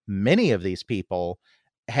time many of these people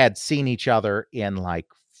had seen each other in like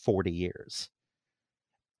 40 years.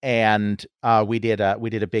 And we did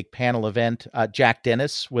a big panel event. Jack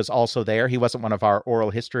Dennis was also there. He wasn't one of our oral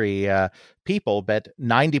history people, but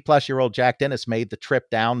 90-plus-year-old Jack Dennis made the trip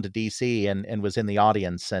down to DC and was in the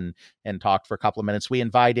audience and talked for a couple of minutes. We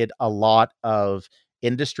invited a lot of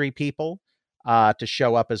industry people to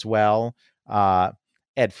show up as well.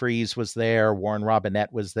 Ed Fries was there. Warren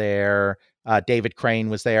Robinette was there. David Crane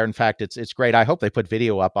was there. In fact, it's great. I hope they put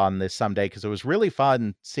video up on this someday, because it was really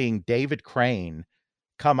fun seeing David Crane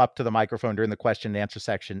come up to the microphone during the question and answer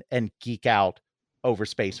section and geek out over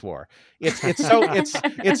Space War.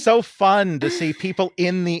 It's so fun to see people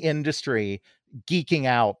in the industry geeking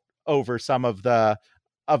out over some of the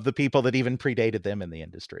people that even predated them in the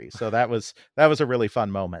industry. So that was a really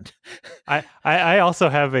fun moment. I also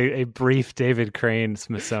have a brief David Crane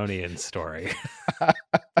Smithsonian story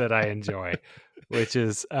that I enjoy, which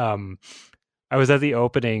is I was at the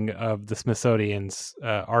opening of the Smithsonian's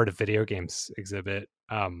Art of Video Games exhibit,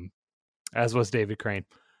 as was David Crane.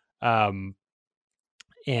 And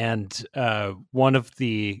one of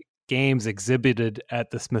the games exhibited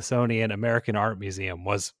at the Smithsonian American Art Museum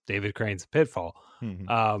was David Crane's Pitfall.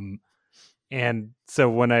 Mm-hmm. And so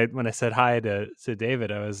when I said hi to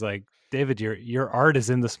David, I was like, David, your art is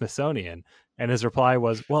in the Smithsonian. And his reply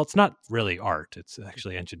was, well, it's not really art. It's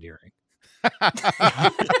actually engineering.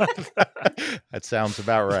 That sounds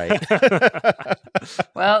about right.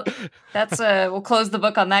 Well, that's we'll close the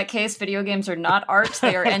book on that case. Video games are not art,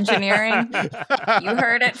 they are engineering. You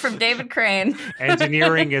heard it from David Crane.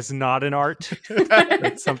 Engineering is not an art.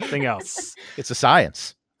 It's something else. It's a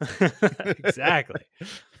science. Exactly.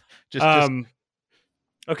 Just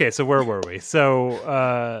okay, so where were we?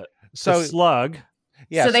 So Slug.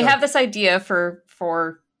 Yeah. So they have this idea for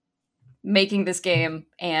making this game,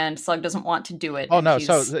 and Slug doesn't want to do it. Oh no!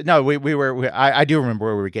 We were. I do remember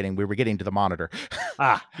where we were getting. We were getting to the monitor.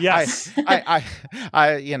 Yes. I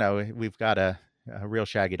we've got a real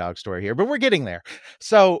Shaggy Dog story here, but we're getting there.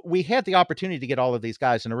 So we had the opportunity to get all of these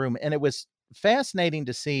guys in a room, and it was fascinating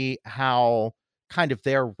to see how kind of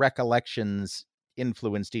their recollections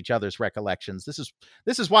influenced each other's recollections.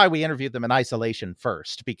 This is why we interviewed them in isolation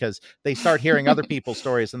first, because they start hearing other people's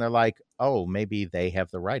stories and they're like, oh, maybe they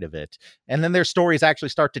have the right of it. And then their stories actually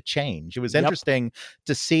start to change. It was interesting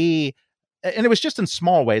to see, and it was just in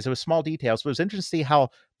small ways. It was small details, but it was interesting to see how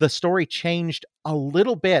the story changed a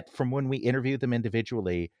little bit from when we interviewed them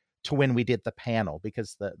individually to when we did the panel,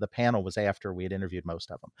 because the panel was after we had interviewed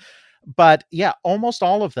most of them. But yeah, almost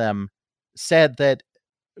all of them said that,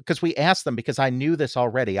 because we asked them, because I knew this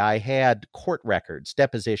already, I had court records,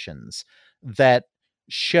 depositions that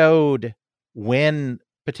showed when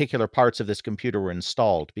particular parts of this computer were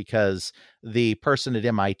installed, because the person at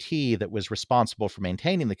MIT that was responsible for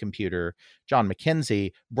maintaining the computer, John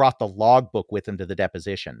McKenzie, brought the logbook with him to the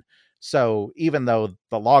deposition. So even though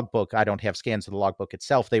the logbook, I don't have scans of the logbook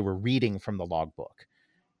itself, they were reading from the logbook.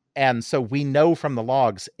 And so we know from the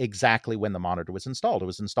logs exactly when the monitor was installed. It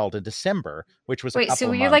was installed in December, which was a couple of months. Wait,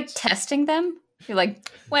 so you're like testing them? You're like,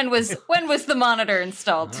 when was the monitor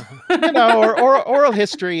installed? Or oral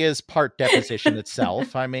history is part deposition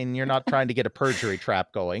itself. I mean, you're not trying to get a perjury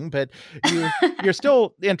trap going, but you're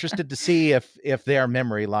still interested to see if their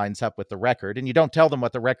memory lines up with the record. And you don't tell them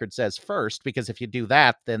what the record says first, because if you do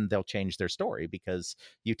that, then they'll change their story, because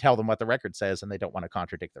you tell them what the record says and they don't want to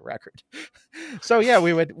contradict the record. So yeah,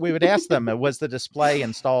 we would ask them, was the display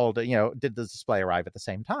installed? Did the display arrive at the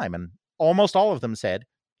same time? And almost all of them said,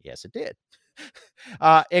 yes, it did.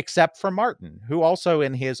 Except for Martin, who also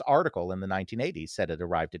in his article in the 1980s said it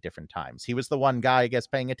arrived at different times. He was the one guy, I guess,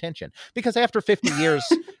 paying attention, because after 50 years,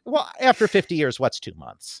 what's 2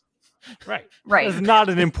 months? Right. It's not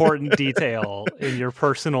an important detail in your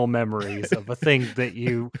personal memories of a thing that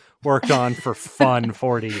you worked on for fun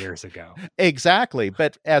 40 years ago. Exactly.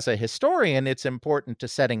 But as a historian, it's important to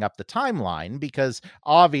setting up the timeline, because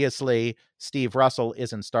obviously Steve Russell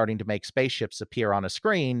isn't starting to make spaceships appear on a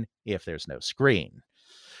screen if there's no screen.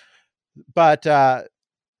 But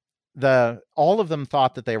all of them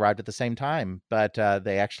thought that they arrived at the same time, but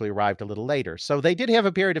they actually arrived a little later. So they did have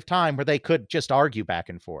a period of time where they could just argue back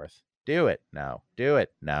and forth. Do it. No. Do it.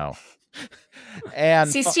 No. And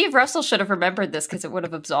see, Steve Russell should have remembered this, because it would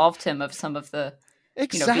have absolved him of some of the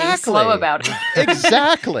being slow about it.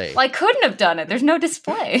 Exactly. Well, I couldn't have done it. There's no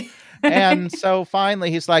display. And so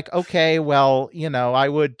finally he's like, okay, well, I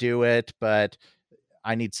would do it, but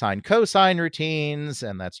I need sine cosine routines,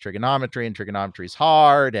 and that's trigonometry, and trigonometry's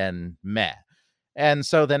hard, and meh. And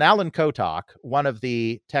so then Alan Kotok, one of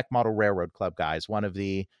the Tech Model Railroad Club guys, one of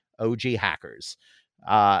the OG hackers,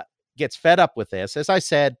 gets fed up with this. As I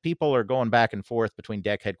said, people are going back and forth between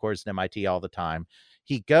DEC headquarters and MIT all the time.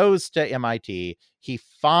 He goes to MIT. He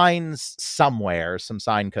finds somewhere some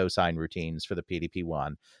sine cosine routines for the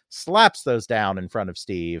PDP-1, slaps those down in front of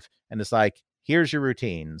Steve, and is like, here's your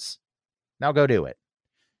routines. Now go do it.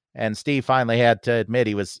 And Steve finally had to admit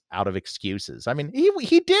he was out of excuses. I mean,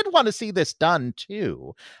 he did want to see this done,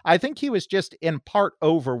 too. I think he was just in part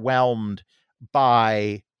overwhelmed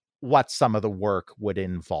by what some of the work would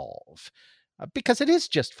involve. Because it is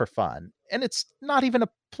just for fun. And it's not even a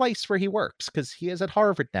place where he works, because he is at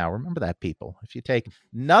Harvard now. Remember that, people. If you take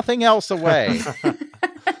nothing else away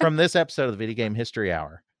from this episode of the Video Game History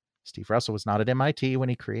Hour, Steve Russell was not at MIT when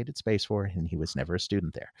he created Space War, and he was never a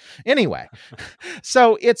student there. Anyway,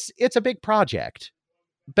 so it's a big project.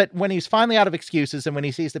 But when he's finally out of excuses and when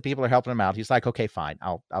he sees that people are helping him out, he's like, okay, fine,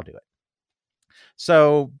 I'll do it.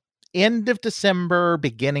 So end of December,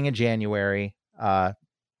 beginning of January,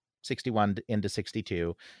 61 into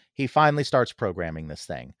 62, he finally starts programming this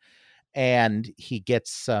thing. And he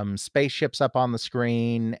gets some spaceships up on the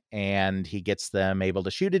screen, and he gets them able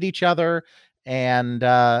to shoot at each other. And,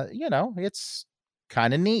 it's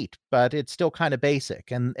kind of neat, but it's still kind of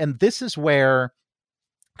basic. And this is where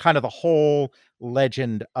kind of the whole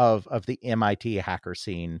legend of the MIT hacker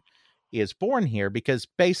scene is born here, because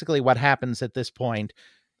basically what happens at this point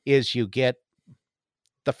is you get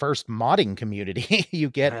the first modding community.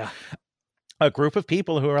 You get a group of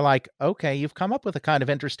people who are like, okay, you've come up with a kind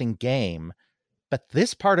of interesting game, but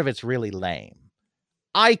this part of it's really lame.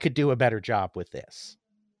 I could do a better job with this.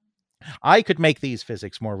 I could make these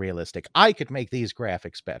physics more realistic. I could make these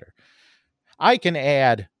graphics better. I can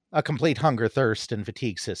add a complete hunger, thirst, and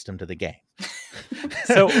fatigue system to the game.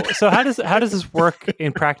 So how does this work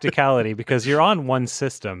in practicality? Because you're on one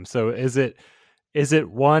system. So is it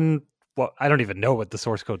one? Well, I don't even know what the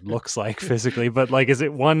source code looks like physically, but like, is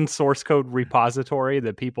it one source code repository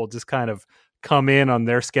that people just kind of come in on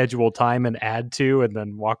their scheduled time and add to, and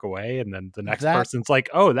then walk away, and then the next person's like,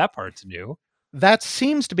 oh, that part's new? That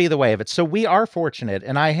seems to be the way of it. So we are fortunate,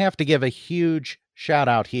 and I have to give a huge shout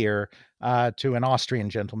out here to an Austrian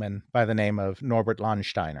gentleman by the name of Norbert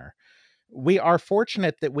Landsteiner. We are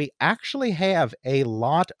fortunate that we actually have a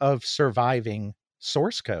lot of surviving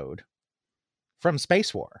source code from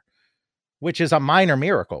Space War, which is a minor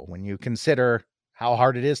miracle when you consider how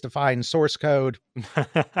hard it is to find source code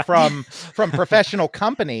from professional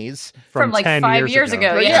companies from like 5 years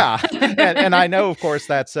ago. Yeah. and I know, of course,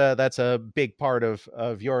 that's a big part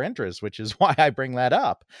of your interest, which is why I bring that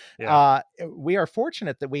up. Yeah. We are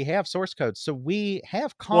fortunate that we have source code. So we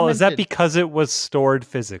have commented. Well, is that because it was stored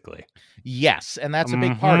physically? Yes. And that's a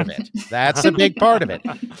big part of it. That's a big part of it.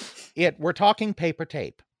 We're talking paper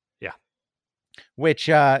tape. Yeah. Which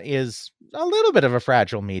is a little bit of a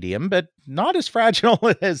fragile medium, but not as fragile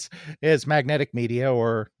as magnetic media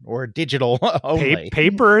or digital only.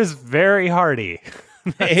 Paper is very hardy.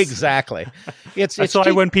 Exactly. That's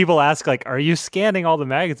why when people ask, like, are you scanning all the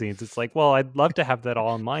magazines? It's like, well, I'd love to have that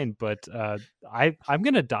all online, but I'm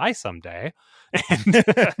going to die someday.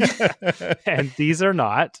 And these are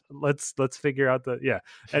not. Let's figure out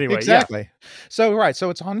anyway. Exactly. Yeah. So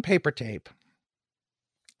it's on paper tape.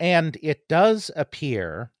 And it does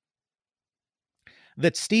appear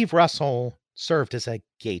that Steve Russell served as a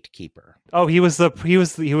gatekeeper. Oh, he was the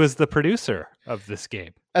producer of this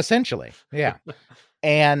game. Essentially, yeah.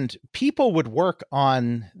 And people would work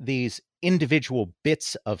on these individual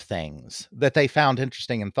bits of things that they found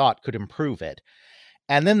interesting and thought could improve it.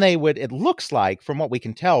 And then it looks like, from what we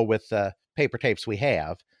can tell with the paper tapes we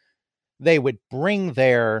have, they would bring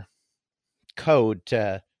their code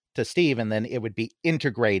to Steve, and then it would be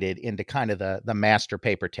integrated into kind of the master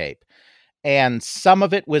paper tape. And some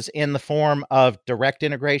of it was in the form of direct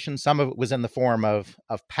integration. Some of it was in the form of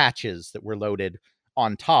patches that were loaded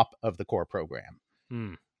on top of the core program.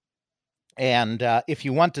 And if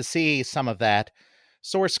you want to see some of that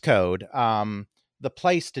source code, the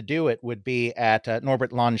place to do it would be at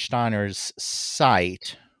Norbert Landsteiner's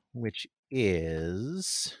site, which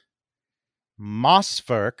is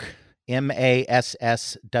Masswerk,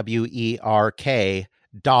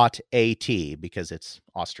 MASSWERK.AT, because it's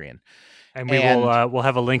Austrian. And we'll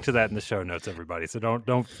have a link to that in the show notes, everybody. So don't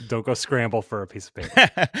go scramble for a piece of paper.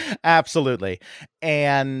 Absolutely.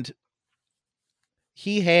 And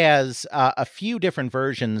he has a few different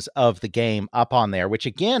versions of the game up on there, which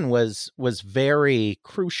again was very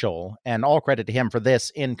crucial, and all credit to him for this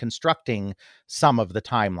in constructing some of the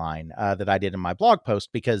timeline that I did in my blog post,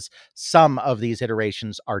 because some of these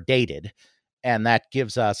iterations are dated, and that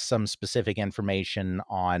gives us some specific information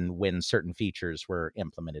on when certain features were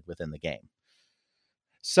implemented within the game.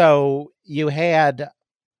 So you had,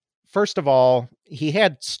 first of all, he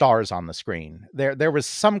had stars on the screen. There was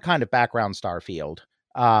some kind of background star field.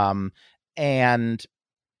 And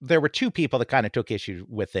there were two people that kind of took issue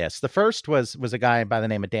with this. The first was a guy by the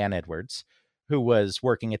name of Dan Edwards, who was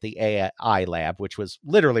working at the AI lab, which was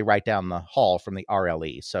literally right down the hall from the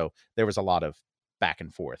RLE. So there was a lot of back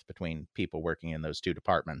and forth between people working in those two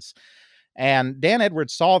departments. And Dan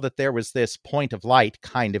Edwards saw that there was this point of light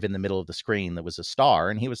kind of in the middle of the screen that was a star.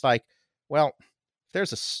 And he was like, well, if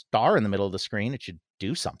there's a star in the middle of the screen, it should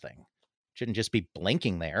do something. It shouldn't just be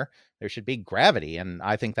blinking there. There should be gravity. And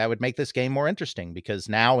I think that would make this game more interesting, because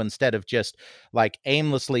now, instead of just like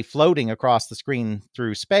aimlessly floating across the screen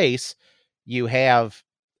through space, you have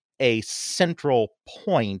a central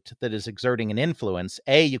point that is exerting an influence.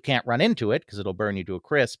 A, you can't run into it because it'll burn you to a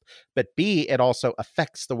crisp, but B, it also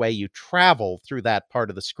affects the way you travel through that part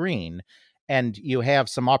of the screen. And you have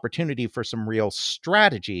some opportunity for some real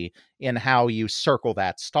strategy in how you circle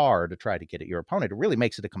that star to try to get at your opponent. It really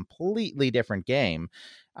makes it a completely different game.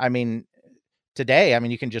 I mean, today,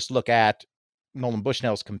 you can just look at Nolan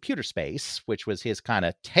Bushnell's Computer Space, which was his kind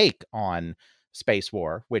of take on Space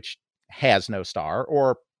War, which has no star,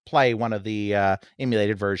 or play one of the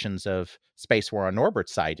emulated versions of Space War on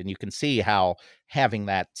Norbert's site, and you can see how having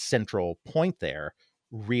that central point there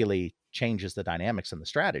really changes the dynamics and the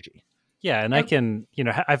strategy. Yeah, and I can,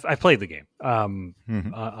 I've played the game on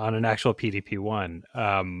an actual PDP-1,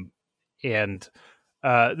 and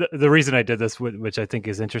the reason I did this, which I think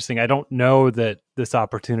is interesting, I don't know that this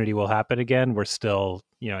opportunity will happen again. We're still,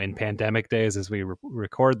 in pandemic days as we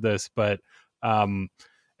record this, but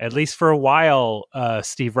at least for a while,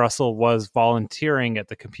 Steve Russell was volunteering at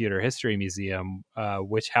the Computer History Museum,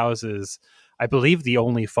 which houses, I believe, the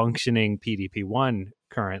only functioning PDP-1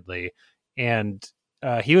 currently. And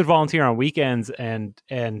he would volunteer on weekends and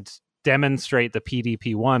demonstrate the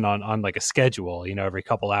PDP-1 on like a schedule. Every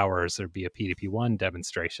couple hours there'd be a PDP-1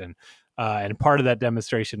 demonstration. And part of that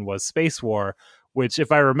demonstration was Space War, which,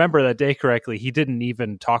 if I remember that day correctly, he didn't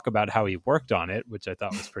even talk about how he worked on it, which I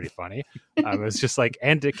thought was pretty funny. It was just like,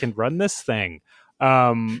 and it can run this thing.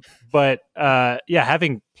 But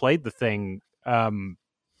having played the thing,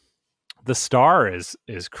 the star is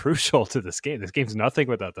crucial to this game. This game's nothing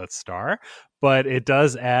without that star, but it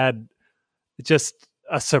does add just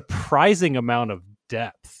a surprising amount of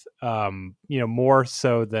depth, more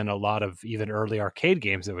so than a lot of even early arcade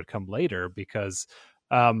games that would come later, because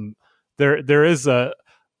there is a,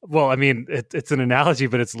 it's an analogy,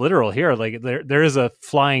 but it's literal here. Like there is a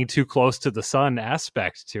flying too close to the sun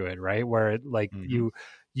aspect to it, right? Where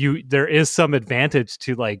there is some advantage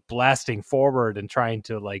to like blasting forward and trying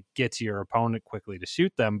to like get to your opponent quickly to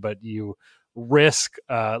shoot them, but you risk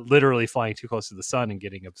literally flying too close to the sun and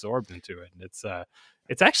getting absorbed into it. And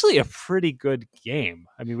it's actually a pretty good game.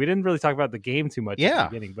 I mean, we didn't really talk about the game too much at the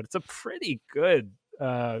beginning, but it's a pretty good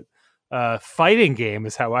fighting game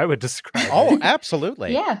is how I would describe it. Oh,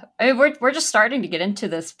 absolutely. Yeah. We're just starting to get into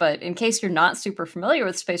this, but in case you're not super familiar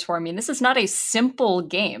with Space War, this is not a simple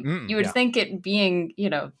game. You would think it being,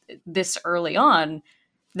 this early on,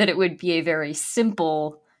 that it would be a very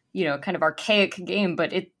simple, kind of archaic game,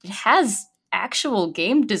 but it has actual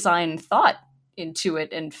game design thought into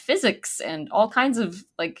it, and physics and all kinds of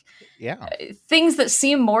things that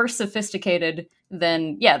seem more sophisticated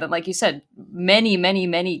than like you said,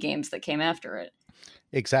 many games that came after it.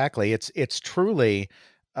 Exactly. It's truly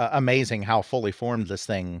amazing how fully formed this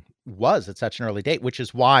thing was at such an early date, which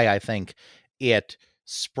is why I think it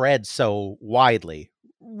spread so widely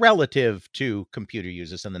relative to computer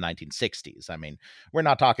users in the 1960s. I mean, we're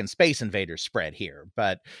not talking Space Invaders spread here,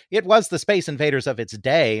 but it was the Space Invaders of its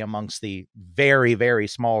day amongst the very, very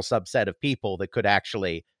small subset of people that could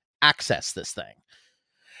actually access this thing.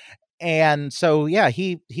 And so,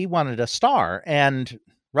 he wanted a star, and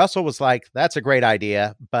Russell was like, that's a great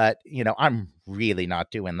idea, but, I'm really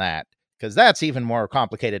not doing that, because that's even more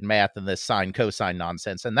complicated math than this sine cosine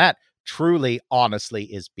nonsense. And that truly, honestly,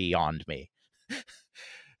 is beyond me.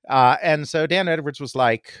 And so Dan Edwards was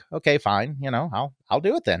like, okay, fine, I'll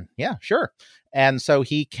do it then. Yeah, sure. And so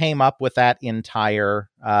he came up with that entire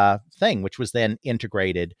thing, which was then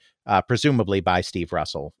integrated, presumably by Steve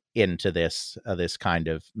Russell, into this kind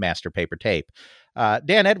of master paper tape.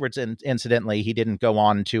 Dan Edwards, incidentally, he didn't go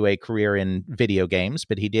on to a career in video games,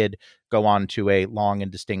 but he did go on to a long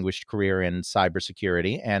and distinguished career in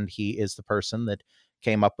cybersecurity. And he is the person that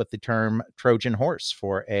came up with the term Trojan horse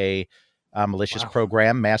for a malicious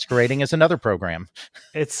program masquerading as another program.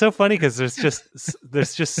 It's so funny because there's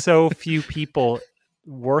just so few people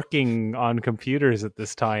working on computers at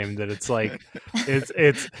this time that it's like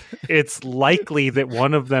it's likely that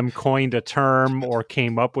one of them coined a term or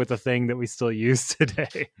came up with a thing that we still use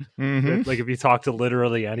today. Mm-hmm. Like if you talk to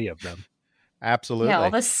literally any of them. Absolutely. Yeah,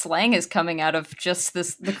 all this slang is coming out of just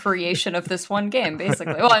the creation of this one game,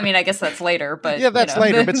 basically. Well, I mean, I guess that's later, but yeah, that's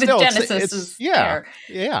later. But still, the genesis is there.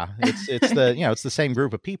 Yeah. It's the same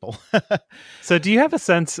group of people. So, do you have a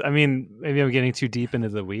sense? I mean, maybe I'm getting too deep into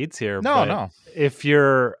the weeds here. No. If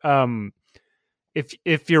you're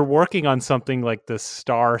if you're working on something like the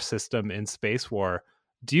star system in Space War,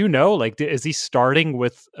 do you know, like, is he starting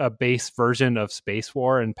with a base version of Space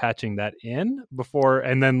War and patching that in before,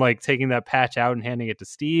 and then like taking that patch out and handing it to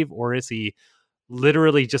Steve? Or is he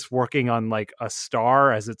literally just working on like a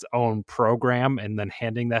star as its own program and then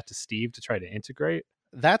handing that to Steve to try to integrate?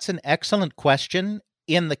 That's an excellent question.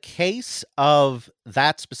 In the case of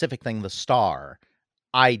that specific thing, the star,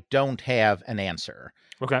 I don't have an answer.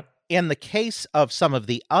 Okay. In the case of some of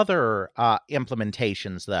the other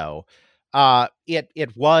implementations, though,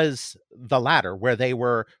 it was the latter, where they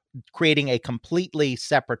were creating a completely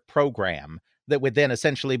separate program that would then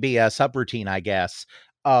essentially be a subroutine, I guess,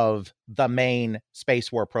 of the main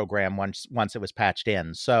Space War program once it was patched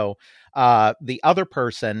in. So the other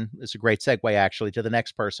person is a great segue, actually, to the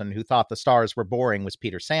next person who thought the stars were boring was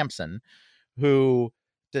Peter Sampson, who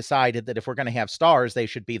decided that if we're going to have stars, they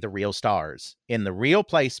should be the real stars in the real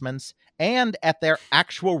placements and at their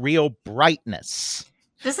actual real brightness.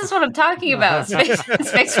 This is what I'm talking about.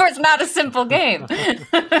 Space War is not a simple game.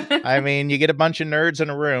 I mean, you get a bunch of nerds in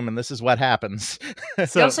a room, and this is what happens.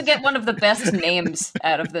 You also get one of the best names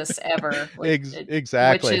out of this ever.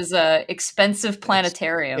 Exactly. Which is Expensive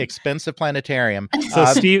Planetarium. Expensive Planetarium.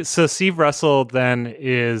 So Steve Russell then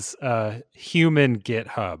is human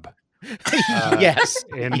GitHub. Yes.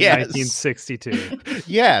 In 1962.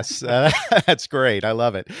 Yes. That's great. I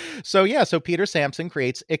love it. So Peter Sampson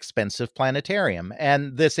creates Expensive Planetarium.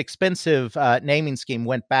 And this expensive naming scheme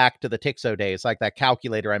went back to the Tixo days. Like that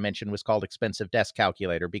calculator I mentioned was called Expensive Desk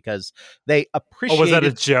Calculator because they appreciated... Oh, was that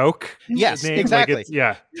a joke? Yes, exactly. Like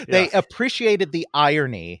yeah. They appreciated the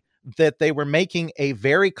irony that they were making a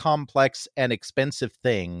very complex and expensive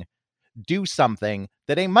thing do something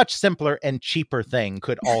that a much simpler and cheaper thing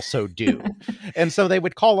could also do. And so they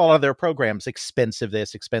would call all of their programs expensive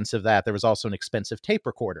this, expensive that. There was also an expensive tape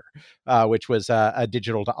recorder, which was a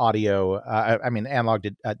digital to audio,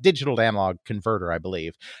 digital to analog converter, I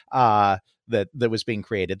believe, that was being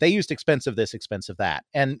created. They used expensive this, expensive that.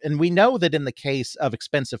 And we know that in the case of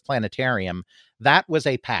Expensive Planetarium, that was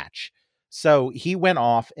a patch. So he went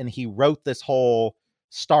off and he wrote this whole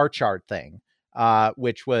star chart thing,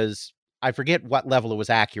 which was, I forget what level it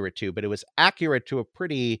was accurate to, but it was accurate to a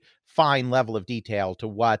pretty fine level of detail to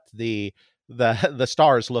what the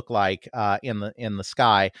stars look like in the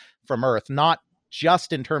sky from Earth, not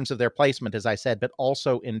just in terms of their placement, as I said, but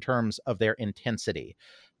also in terms of their intensity.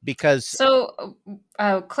 Because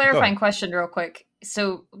clarifying question real quick.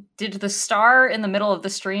 So did the star in the middle of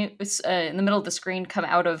the screen come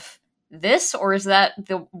out of this, or is that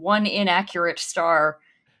the one inaccurate star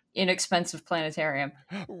in Expensive Planetarium?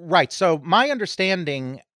 Right. So my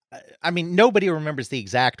understanding, I mean, nobody remembers the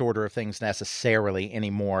exact order of things necessarily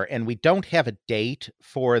anymore. And we don't have a date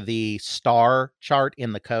for the star chart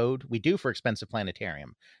in the code. We do for Expensive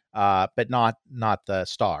Planetarium, but not the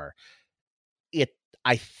star.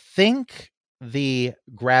 I think the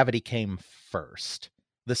gravity came first.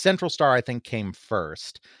 The central star, I think, came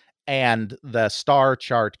first. And the star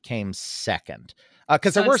chart came second.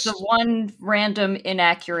 Because so there were the one random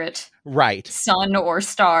inaccurate right sun or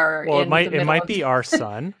star. Well, it might be our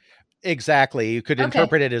sun. Exactly. You could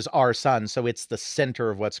interpret it as our sun. So it's the center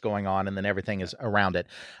of what's going on, and then everything is around it.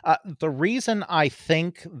 The reason I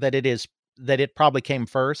think that it probably came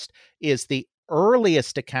first is the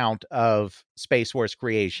earliest account of Space War's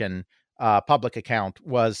creation, public account,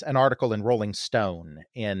 was an article in Rolling Stone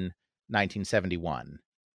in 1971.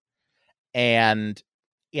 And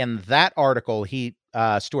in that article,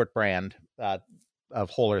 Stuart Brand,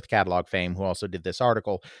 Whole Earth Catalog fame, who also did this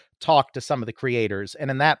article, talked to some of the creators.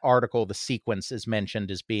 And in that article, the sequence is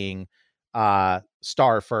mentioned as being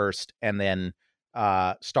Star first and then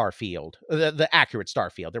Starfield, the accurate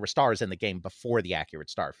Starfield. There were stars in the game before the accurate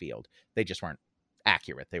Starfield. They just weren't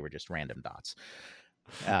accurate. They were just random dots.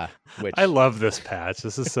 Which I love this patch.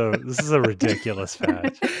 This is a ridiculous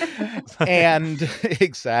patch. And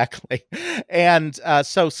exactly. And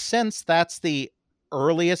so since that's the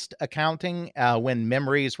earliest accounting, when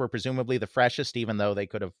memories were presumably the freshest, even though they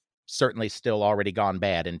could have certainly still already gone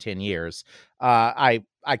bad in 10 years, I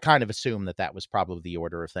kind of assume that was probably the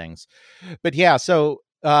order of things. But yeah, so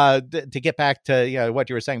to get back to what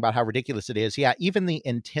you were saying about how ridiculous it is, even the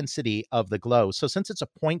intensity of the glow. So since it's a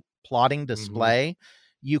point plotting display,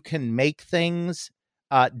 you can make things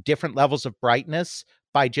different levels of brightness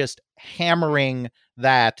by just hammering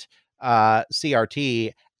that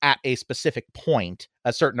CRT at a specific point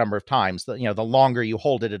a certain number of times. The longer you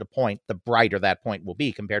hold it at a point, the brighter that point will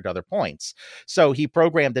be compared to other points. So he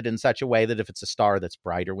programmed it in such a way that if it's a star that's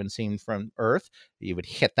brighter when seen from Earth, you would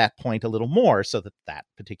hit that point a little more so that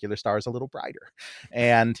particular star is a little brighter,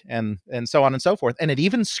 and so on and so forth. And it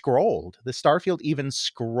even scrolled. The Starfield even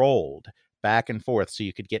scrolled back and forth so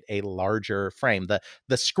you could get a larger frame.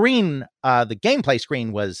 The screen, the gameplay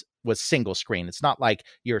screen was single screen. It's not like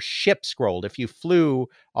your ship scrolled. If you flew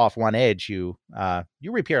off one edge, you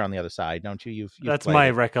reappear on the other side, don't you? That's my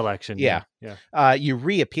recollection. Yeah. You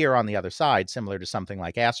reappear on the other side, similar to something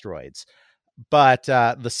like Asteroids. But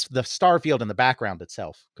the Starfield in the background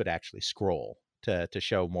itself could actually scroll to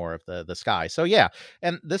show more of the sky. So yeah,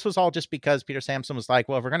 and this was all just because Peter Sampson was like,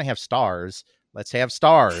 well, if we're going to have stars, let's have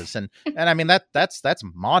stars. And I mean, that's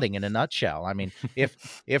modding in a nutshell. I mean,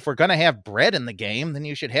 if we're going to have bread in the game, then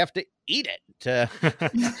you should have to eat it to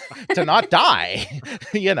not die.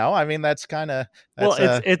 I mean, that's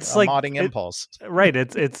it's like modding impulse. Right.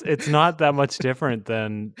 It's not that much different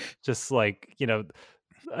than just like,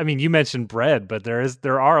 I mean, you mentioned bread, but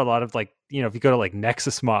there are a lot of like, if you go to like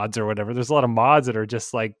Nexus mods or whatever, there's a lot of mods that are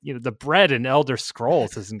just like, the bread in Elder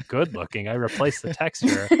Scrolls isn't good looking. I replaced the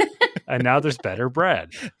texture and now there's better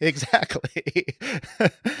bread. Exactly.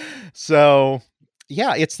 So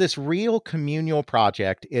yeah, it's this real communal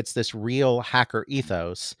project. It's this real hacker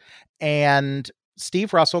ethos. And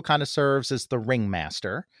Steve Russell kind of serves as the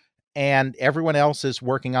ringmaster. And everyone else is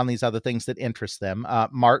working on these other things that interest them.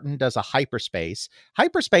 Martin does a hyperspace.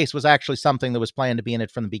 Hyperspace was actually something that was planned to be in it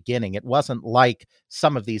from the beginning. It wasn't like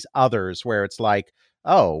some of these others where it's like,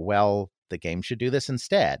 oh, well, the game should do this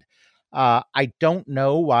instead. I don't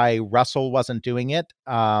know why Russell wasn't doing it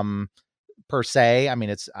per se. I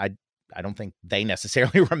mean, I don't think they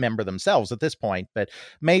necessarily remember themselves at this point, but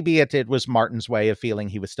maybe it was Martin's way of feeling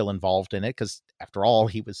he was still involved in it, because after all,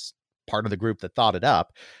 he was part of the group that thought it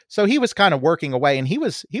up. So he was kind of working away, and he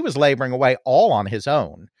was laboring away all on his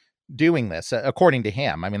own doing this, according to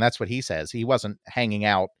him. I mean, that's what he says. He wasn't hanging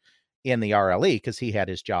out in the RLE because he had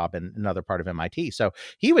his job in another part of MIT. So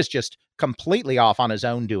he was just completely off on his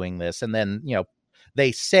own doing this. And then,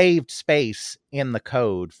 they saved space in the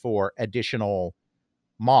code for additional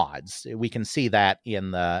mods. We can see that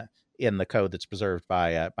in the code that's preserved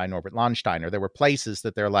by Norbert Landsteiner. There were places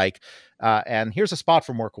that they're like, and here's a spot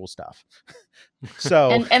for more cool stuff.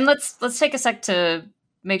 So and let's take a sec to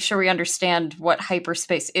make sure we understand what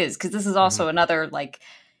hyperspace is, because this is also another like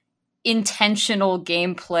intentional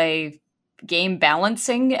gameplay, game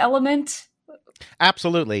balancing element.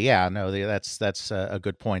 Absolutely, yeah. No, that's a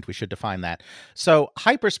good point. We should define that. So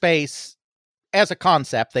hyperspace as a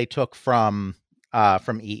concept they took from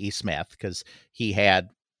E.E. Smith, because he had.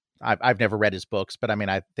 I've never read his books, but I mean,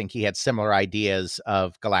 I think he had similar ideas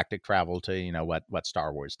of galactic travel to, what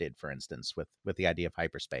Star Wars did, for instance, with the idea of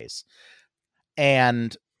hyperspace.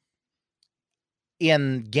 And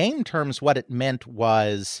in game terms, what it meant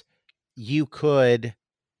was you could,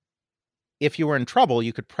 if you were in trouble,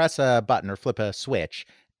 you could press a button or flip a switch,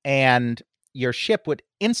 and your ship would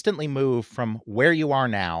instantly move from where you are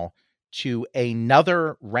now to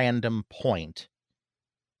another random point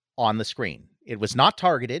on the screen. It was not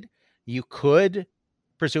targeted. You could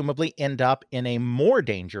presumably end up in a more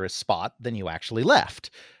dangerous spot than you actually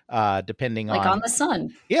left, depending on... Like on the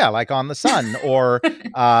sun. Yeah, like on the sun, or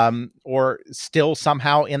still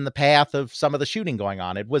somehow in the path of some of the shooting going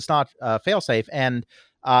on. It was not fail-safe, and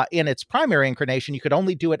in its primary incarnation, you could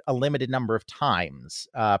only do it a limited number of times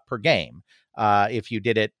per game. If you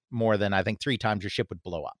did it more than, I think, 3 times, your ship would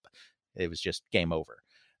blow up. It was just game over.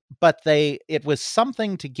 But it was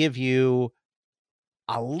something to give you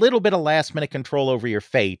a little bit of last minute control over your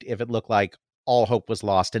fate if it looked like all hope was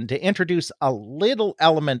lost, and to introduce a little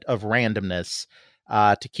element of randomness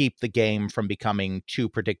to keep the game from becoming too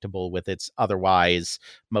predictable with its otherwise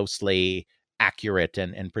mostly accurate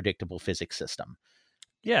and predictable physics system.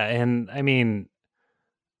 Yeah, and I mean,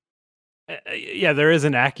 yeah, there is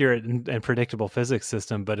an accurate and predictable physics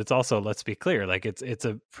system, but it's also, let's be clear, like it's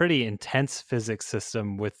a pretty intense physics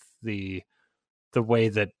system with the way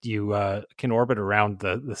that you can orbit around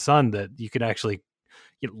the sun, that you can actually,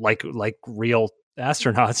 like real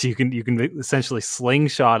astronauts, you can essentially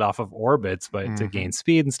slingshot off of orbits to gain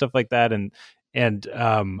speed and stuff like that, and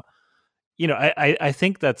I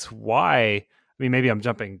think that's why. I mean, maybe I'm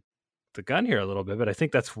jumping the gun here a little bit, but I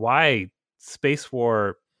think that's why Space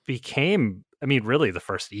War became, I mean, really the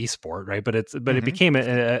first esport, right? But it became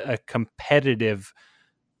a competitive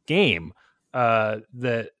game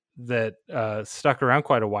that stuck around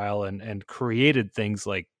quite a while and created things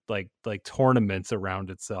like tournaments around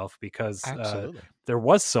itself, because there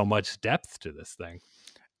was so much depth to this thing.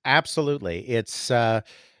 Absolutely.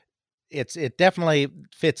 It definitely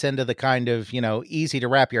fits into the kind of, easy to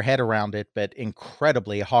wrap your head around it, but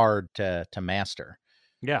incredibly hard to master.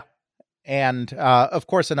 Yeah. And of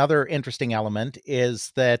course, another interesting element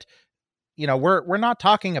is that, we're not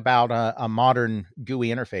talking about a modern GUI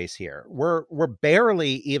interface here. We're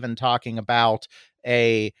barely even talking about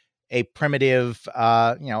a primitive,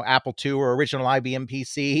 Apple II or original IBM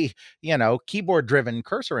PC, keyboard driven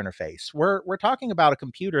cursor interface. We're talking about a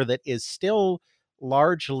computer that is still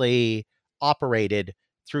largely operated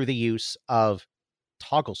through the use of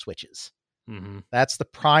toggle switches. That's the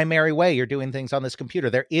primary way you're doing things on this computer.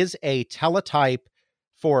 There is a teletype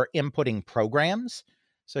for inputting programs.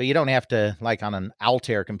 So you don't have to, like on an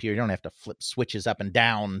Altair computer, you don't have to flip switches up and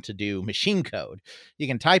down to do machine code. You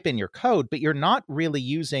can type in your code, but you're not really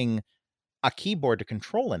using a keyboard to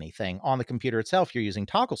control anything on the computer itself. You're using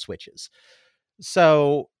toggle switches.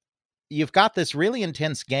 So you've got this really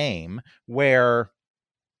intense game where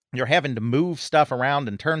you're having to move stuff around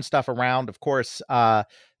and turn stuff around. Of course,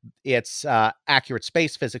 it's accurate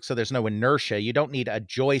space physics, so there's no inertia. You don't need a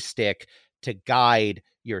joystick to guide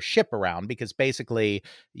your ship around, because basically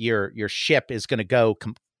your ship is going to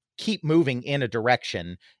keep moving in a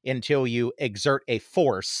direction until you exert a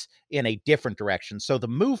force in a different direction. So the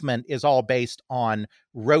movement is all based on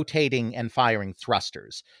rotating and firing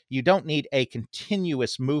thrusters. You don't need a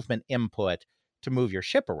continuous movement input to move your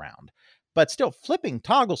ship around. But still, flipping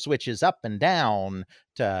toggle switches up and down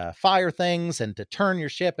to fire things and to turn your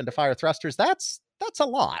ship and to fire thrusters, that's a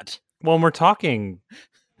lot. Well, we're talking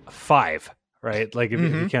 5, right? Like if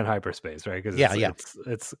you count hyperspace, right? Because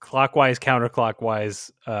it's clockwise,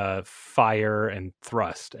 counterclockwise, fire and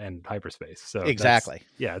thrust and hyperspace. So exactly.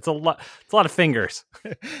 It's a lot. It's a lot of fingers.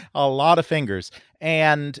 A lot of fingers.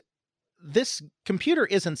 And this computer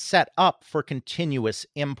isn't set up for continuous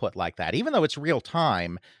input like that. Even though it's real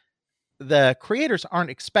time, the creators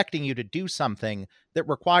aren't expecting you to do something that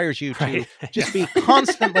requires you to just be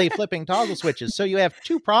constantly flipping toggle switches. So you have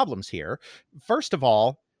 2 problems here. First of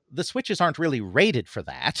all, the switches aren't really rated for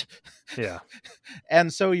that. Yeah.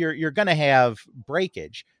 And so you're going to have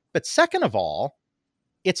breakage. But second of all,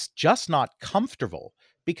 it's just not comfortable,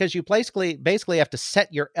 because you basically have to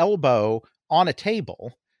set your elbow on a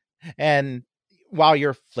table and while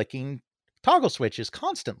you're flicking toggle switches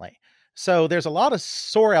constantly. So there's a lot of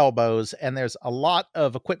sore elbows and there's a lot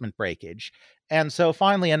of equipment breakage. And so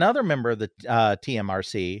finally, another member of the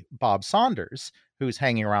TMRC, Bob Saunders, who's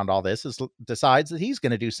hanging around all this, decides that he's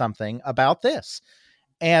going to do something about this.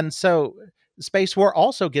 And so Space War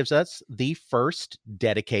also gives us the first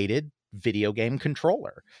dedicated video game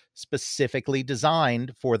controller, specifically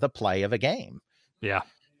designed for the play of a game. Yeah.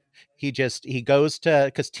 He goes to,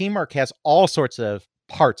 because Teamwork has all sorts of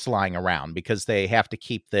parts lying around because they have to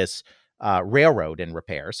keep this railroad in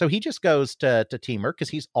repair. So he just goes to Teamwork, because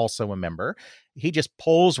he's also a member. He just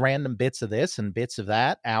pulls random bits of this and bits of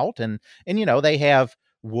that out. And they have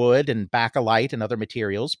wood and bakelite and other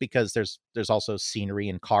materials, because there's also scenery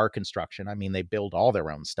and car construction. I mean, they build all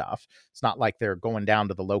their own stuff. It's not like they're going down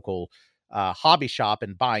to the local hobby shop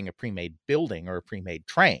and buying a pre-made building or a pre-made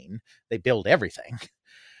train. They build everything.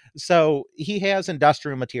 So he has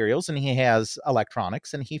industrial materials and he has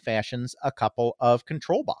electronics, and he fashions a couple of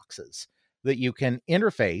control boxes that you can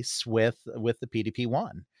interface with the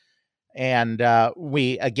PDP-1. And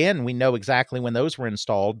we know exactly when those were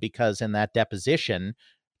installed, because in that deposition,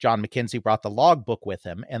 John McKenzie brought the logbook with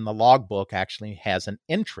him, and the logbook actually has an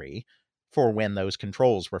entry for when those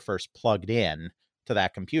controls were first plugged in to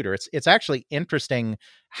that computer. It's actually interesting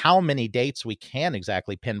how many dates we can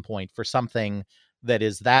exactly pinpoint for something that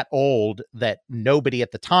is that old that nobody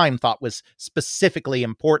at the time thought was specifically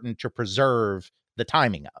important to preserve the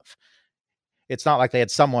timing of. It's not like they had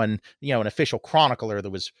someone, an official chronicler that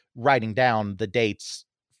was writing down the dates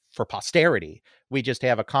for posterity. We just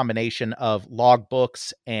have a combination of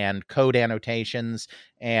logbooks and code annotations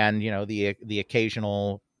and, the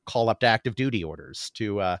occasional call up to active duty orders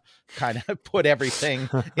to kind of put everything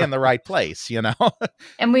in the right place,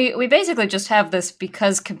 And we basically just have this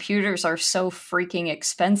because computers are so freaking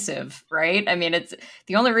expensive, right? I mean, it's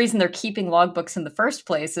the only reason they're keeping logbooks in the first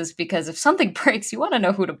place is because if something breaks, you want to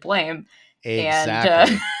know who to blame.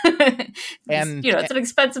 Exactly. And it's an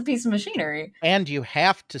expensive piece of machinery. And you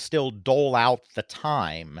have to still dole out the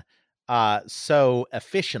time so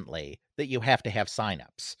efficiently that you have to have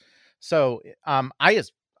signups. So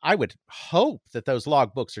I would hope that those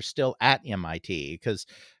logbooks are still at MIT, because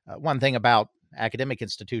one thing about academic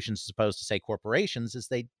institutions as opposed to, say, corporations is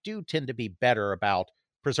they do tend to be better about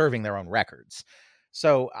preserving their own records.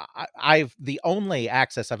 So the only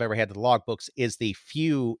access I've ever had to the logbooks is the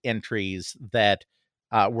few entries that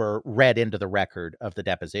were read into the record of the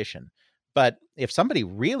deposition. But if somebody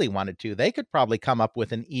really wanted to, they could probably come up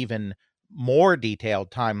with an even more detailed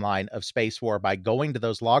timeline of Space War by going to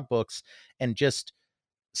those logbooks and just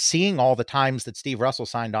seeing all the times that Steve Russell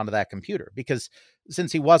signed onto that computer. Because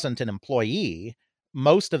since he wasn't an employee,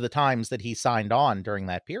 most of the times that he signed on during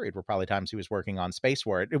that period were probably times he was working on Space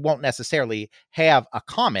War. It won't necessarily have a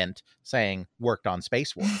comment saying worked on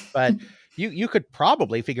Space War, but you could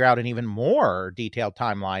probably figure out an even more detailed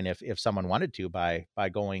timeline if someone wanted to by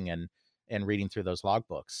going and reading through those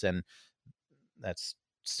logbooks. And that's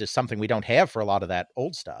just something we don't have for a lot of that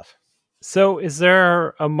old stuff. So is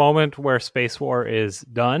there a moment where Space War is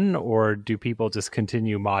done, or do people just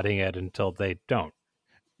continue modding it until they don't?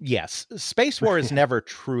 Yes, Space War is never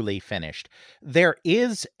truly finished. There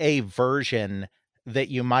is a version that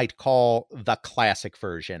you might call the classic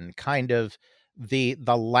version, kind of the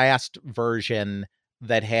last version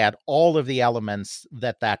that had all of the elements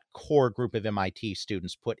that core group of MIT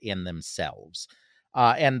students put in themselves.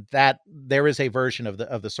 And that there is a version of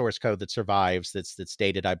the source code that survives that's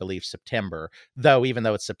dated, I believe, September, though even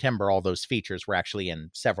though it's September, all those features were actually in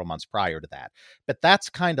several months prior to that. But that's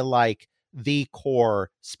kind of like the core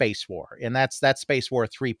Space War, and that's Space War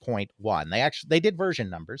 3.1. They did version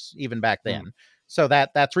numbers even back then. So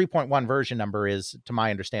that 3.1 version number is, to my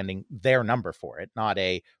understanding, their number for it, not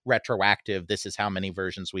a retroactive, this is how many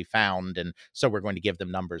versions we found, and so we're going to give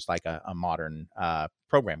them numbers like a modern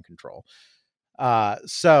program control.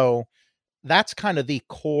 So that's kind of the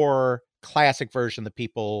core classic version that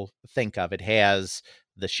people think of. It has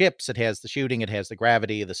the ships, it has the shooting, it has the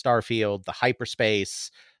gravity, the starfield, the hyperspace,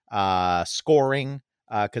 scoring,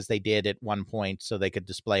 because they did at one point so they could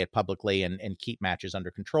display it publicly and keep matches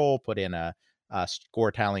under control, put in a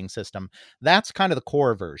score tallying system. That's kind of the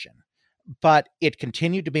core version. But it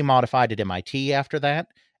continued to be modified at MIT after that,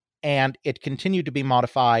 and it continued to be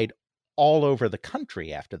modified all over the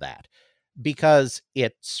country after that because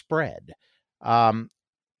it spread.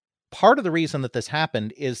 Part of the reason that this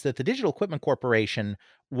happened is that the Digital Equipment Corporation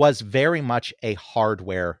was very much a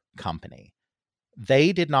hardware company.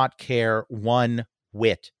 They did not care one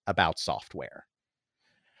whit about software.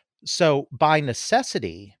 So by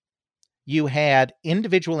necessity, you had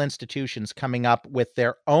individual institutions coming up with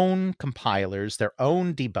their own compilers, their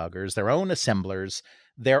own debuggers, their own assemblers,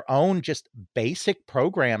 their own just basic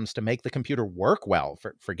programs to make the computer work well.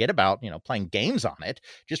 Forget about, playing games on it,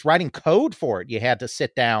 just writing code for it. You had to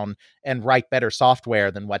sit down and write better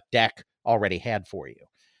software than what DEC already had for you.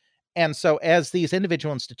 And so as these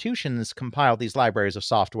individual institutions compiled these libraries of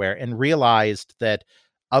software and realized that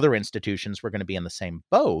other institutions were going to be in the same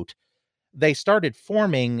boat, they started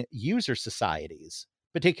forming user societies,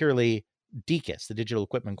 particularly DECUS, the Digital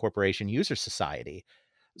Equipment Corporation User Society,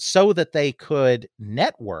 so that they could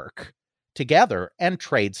network together and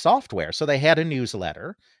trade software. So they had a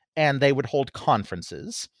newsletter and they would hold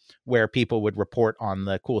conferences where people would report on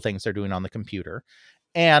the cool things they're doing on the computer.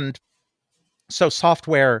 And so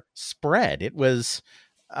software spread. It was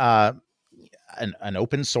an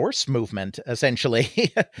open source movement, essentially.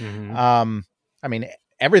 Mm-hmm. I mean,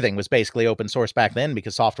 everything was basically open source back then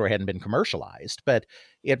because software hadn't been commercialized, but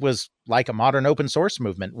it was like a modern open source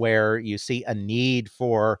movement where you see a need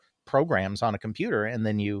for programs on a computer and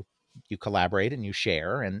then you collaborate and you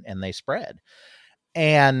share and they spread.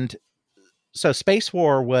 And so Space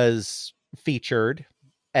War was featured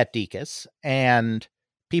at DECUS and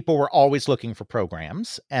people were always looking for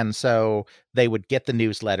programs. And so they would get the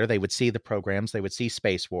newsletter, they would see the programs, they would see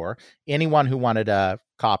Space War. Anyone who wanted a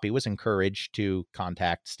copy was encouraged to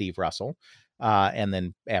contact Steve Russell. And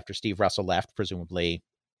then after Steve Russell left, presumably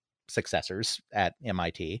successors at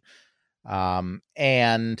MIT.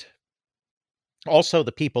 And also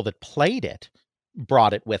the people that played it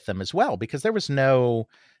brought it with them as well, because there was no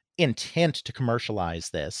intent to commercialize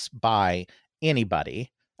this by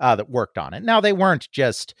anybody that worked on it. Now, they weren't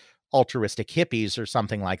just altruistic hippies or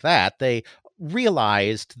something like that. They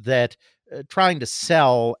realized that trying to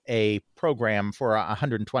sell a program for a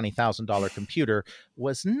 $120,000 computer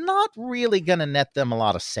was not really going to net them a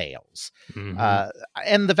lot of sales.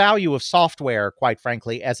 And the value of software, quite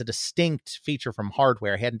frankly, as a distinct feature from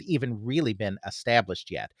hardware hadn't even really been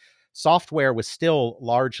established yet. Software was still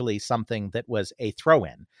largely something that was a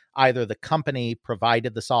throw-in. Either the company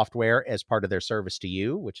provided the software as part of their service to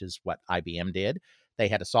you, which is what IBM did. They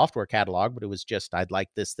had a software catalog, but it was just, I'd like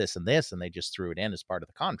this, this, and this, and they just threw it in as part of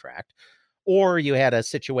the contract. Or you had a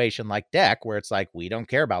situation like DEC where it's like, we don't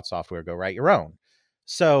care about software, go write your own.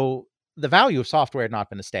 So the value of software had not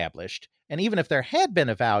been established. And even if there had been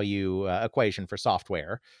a value equation for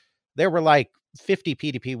software, there were like 50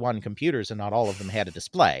 PDP-1 computers and not all of them had a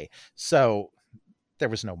display. So there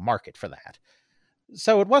was no market for that.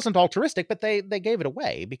 So it wasn't altruistic, but they gave it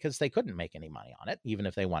away because they couldn't make any money on it, even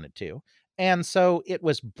if they wanted to. And so it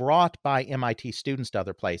was brought by MIT students to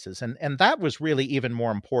other places. And that was really even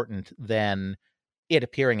more important than it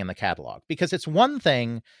appearing in the catalog, because it's one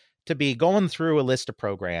thing to be going through a list of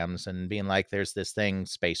programs and being like, there's this thing,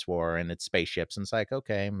 Space War, and it's spaceships. And it's like,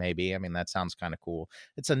 okay, maybe. I mean, that sounds kind of cool.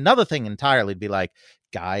 It's another thing entirely to be like,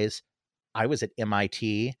 guys, I was at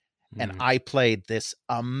MIT and I played this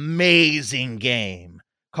amazing game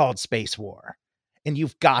called Space War. And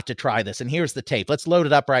you've got to try this. And here's the tape. Let's load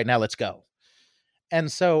it up right now. Let's go. And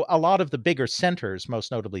so a lot of the bigger centers, most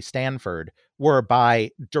notably Stanford, were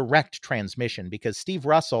by direct transmission, because Steve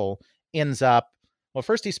Russell ends up, well,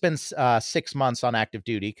 first he spends 6 months on active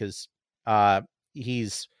duty because he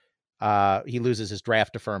loses his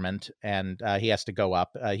draft deferment and he has to go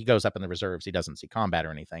up. He goes up in the reserves. He doesn't see combat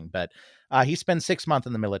or anything, but he spends 6 months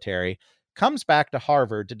in the military, comes back to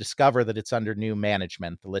Harvard to discover that it's under new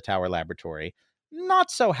management, the Littauer Laboratory.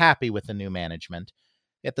 Not so happy with the new management.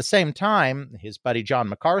 At the same time, his buddy John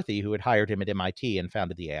McCarthy, who had hired him at MIT and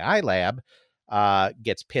founded the AI lab,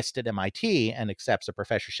 gets pissed at MIT and accepts a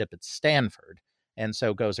professorship at Stanford. And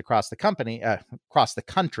so goes across the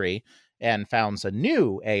country and founds a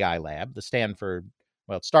new AI lab, the Stanford,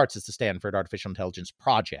 well, it starts as the Stanford Artificial Intelligence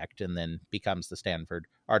Project and then becomes the Stanford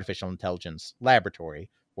Artificial Intelligence Laboratory,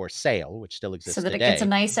 or SAIL, which still exists today. So that it gets a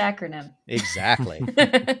nice acronym. Exactly.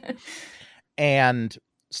 And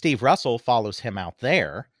Steve Russell follows him out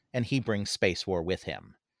there, and he brings Space War with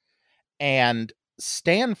him. And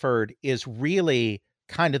Stanford is really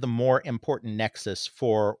kind of the more important nexus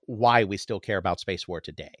for why we still care about Space War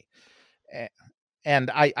today.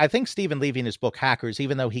 And I think Stephen Levy in his book Hackers,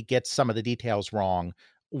 even though he gets some of the details wrong,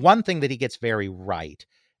 one thing that he gets very right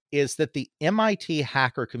is that the MIT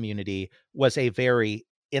hacker community was a very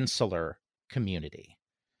insular community.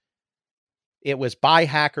 It was by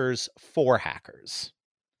hackers for hackers.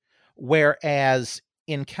 Whereas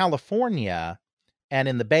in California and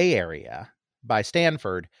in the Bay Area by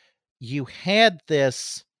Stanford, you had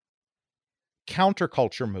this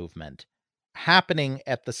counterculture movement happening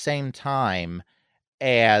at the same time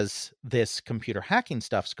as this computer hacking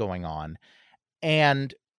stuff's going on.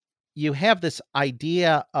 And you have this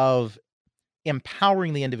idea of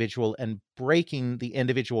empowering the individual and breaking the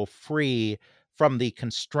individual free from the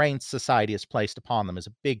constraints society has placed upon them as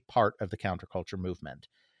a big part of the counterculture movement.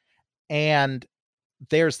 And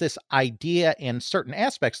there's this idea in certain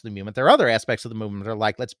aspects of the movement. There are other aspects of the movement that are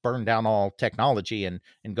like, let's burn down all technology and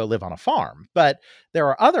go live on a farm. But there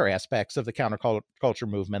are other aspects of the counterculture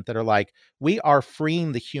movement that are like, we are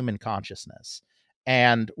freeing the human consciousness.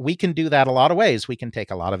 And we can do that a lot of ways. We can take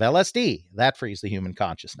a lot of LSD. That frees the human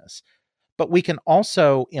consciousness. But we can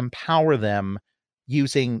also empower them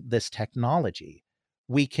using this technology.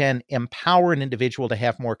 We can empower an individual to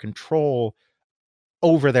have more control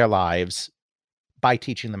over their lives by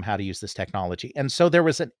teaching them how to use this technology. And so there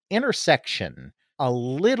was an intersection a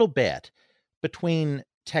little bit between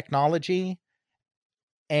technology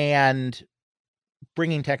and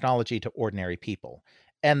bringing technology to ordinary people.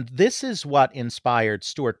 And this is what inspired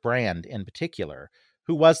Stuart Brand in particular,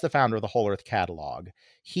 who was the founder of the Whole Earth Catalog.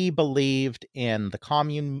 He believed in the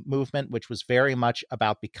commune movement, which was very much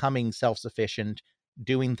about becoming self-sufficient,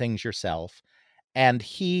 doing things yourself. And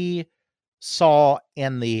he saw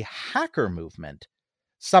in the hacker movement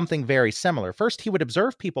something very similar. First, he would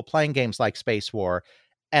observe people playing games like Space War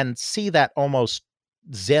and see that almost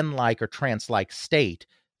Zen-like or trance-like state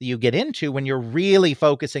that you get into when you're really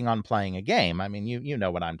focusing on playing a game. I mean, you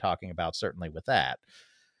know what I'm talking about, certainly with that.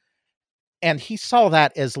 And he saw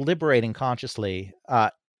that as liberating consciously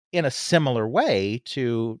in a similar way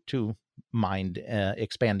to mind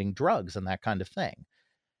expanding drugs and that kind of thing.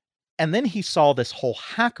 And then he saw this whole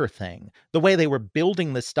hacker thing, the way they were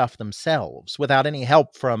building this stuff themselves without any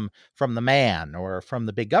help from the man or from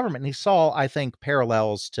the big government. And he saw, I think,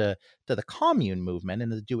 parallels to the commune movement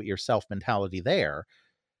and the do-it-yourself mentality there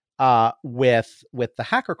with the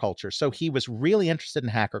hacker culture. So he was really interested in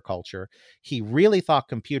hacker culture. He really thought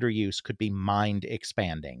computer use could be mind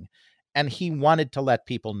expanding. And he wanted to let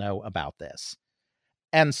people know about this.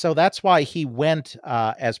 And so that's why he went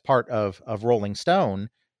as part of Rolling Stone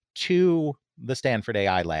to the Stanford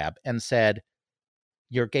AI Lab and said,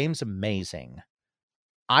 your game's amazing.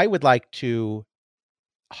 I would like to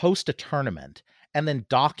host a tournament and then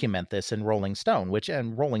document this in Rolling Stone,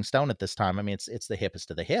 and Rolling Stone at this time, I mean, it's the hippest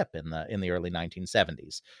of the hip in the early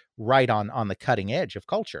 1970s, right on the cutting edge of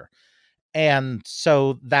culture. And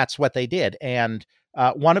so that's what they did. And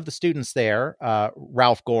one of the students there,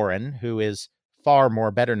 Ralph Gorin, who is far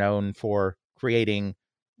more better known for creating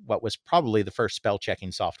what was probably the first spell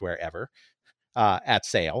checking software ever at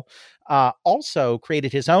Sale, also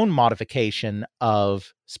created his own modification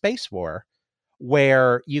of Spacewar,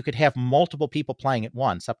 where you could have multiple people playing at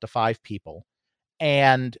once, up to 5 people.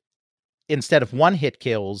 And instead of one hit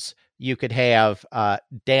kills, you could have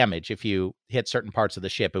damage. If you hit certain parts of the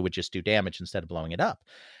ship, it would just do damage instead of blowing it up.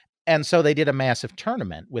 And so they did a massive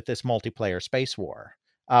tournament with this multiplayer Spacewar,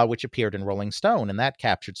 which appeared in Rolling Stone, and that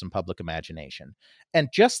captured some public imagination. And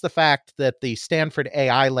just the fact that the Stanford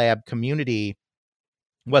AI Lab community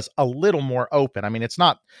was a little more open. I mean, it's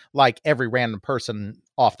not like every random person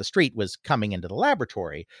off the street was coming into the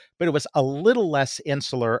laboratory, but it was a little less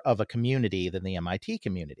insular of a community than the MIT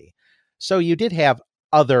community. So you did have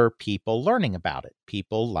other people learning about it,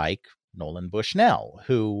 people like Nolan Bushnell,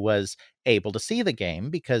 who was able to see the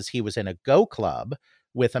game because he was in a Go club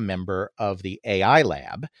with a member of the AI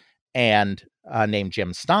Lab and named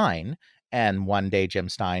Jim Stein. And one day Jim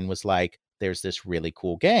Stein was like, there's this really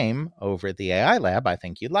cool game over at the AI Lab. I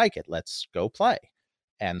think you'd like it. Let's go play.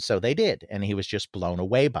 And so they did. And he was just blown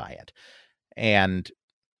away by it. And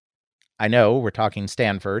I know we're talking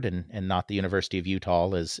Stanford and not the University of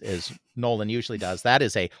Utah as Nolan usually does. That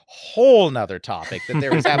is a whole nother topic that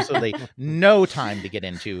there is absolutely no time to get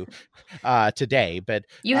into today. But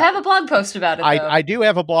you have a blog post about it, though. I do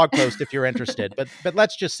have a blog post if you're interested. But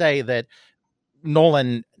let's just say that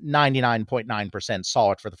Nolan 99.9%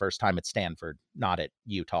 saw it for the first time at Stanford, not at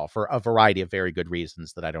Utah, for a variety of very good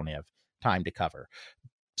reasons that I don't have time to cover.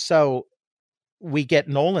 So we get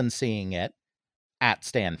Nolan seeing it at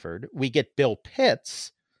Stanford. We get Bill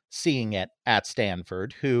Pitts seeing it at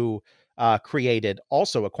Stanford, who created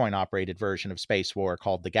also a coin-operated version of Spacewar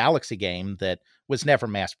called the Galaxy Game that was never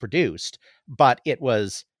mass-produced, but it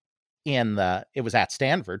was at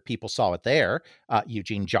Stanford. People saw it there.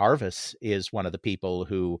 Eugene Jarvis is one of the people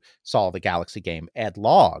who saw the Galaxy Game. Ed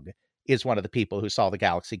Logg is one of the people who saw the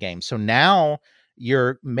Galaxy Game. So now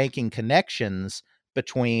you're making connections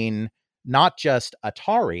between not just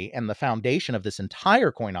Atari and the foundation of this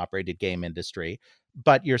entire coin-operated game industry,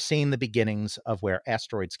 but you're seeing the beginnings of where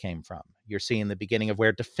Asteroids came from. You're seeing the beginning of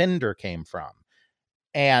where Defender came from.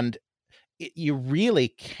 And you really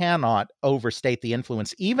cannot overstate the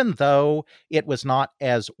influence, even though it was not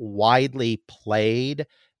as widely played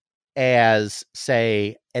as,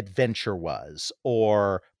 say, Adventure was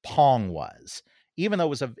or Pong was. Even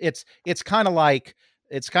though it's kind of like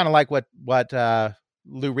what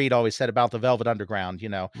Lou Reed always said about the Velvet Underground,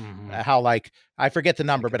 how like, I forget the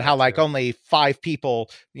number, but how like only 5 people,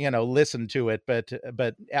 listened to it, but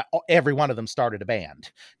every one of them started a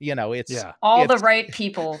band, the right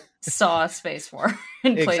people saw Spacewar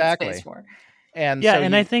and played Spacewar. And so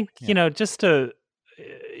I think, just to,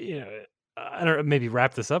 I don't know, maybe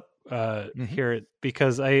wrap this up here,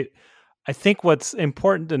 because I think what's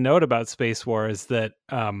important to note about Spacewar is that,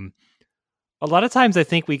 a lot of times I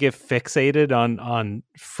think we get fixated on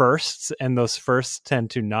firsts, and those firsts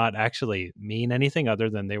tend to not actually mean anything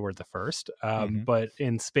other than they were the first. But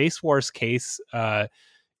in Spacewar's case,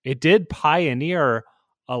 it did pioneer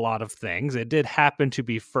a lot of things. It did happen to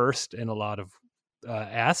be first in a lot of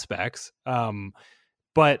aspects.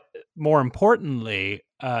 But more importantly,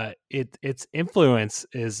 its influence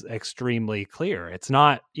is extremely clear. It's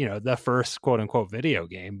not, the first quote unquote video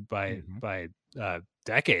game by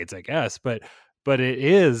decades, I guess, but it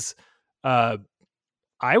is, I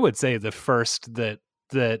would say, the first that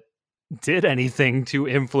did anything to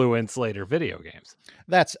influence later video games.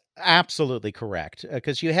 That's absolutely correct,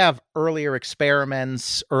 because you have earlier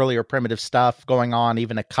experiments, earlier primitive stuff going on,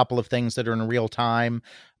 even a couple of things that are in real time,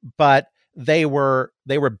 but they were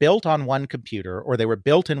built on one computer, or they were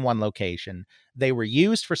built in one location. They were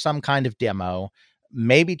used for some kind of demo.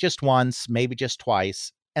 maybe just once, maybe just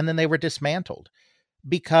twice, and then they were dismantled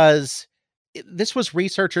because this was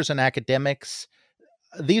researchers and academics.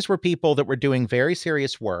 These were people that were doing very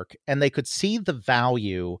serious work, and they could see the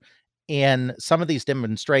value in some of these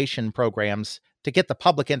demonstration programs to get the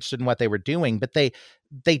public interested in what they were doing, but they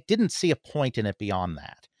didn't see a point in it beyond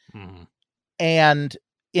that. Mm-hmm. And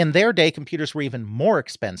in their day, computers were even more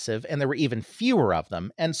expensive, and there were even fewer of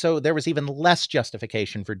them, and so there was even less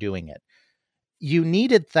justification for doing it. You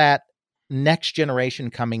needed that next generation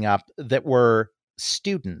coming up that were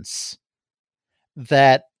students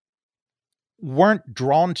that weren't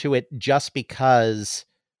drawn to it just because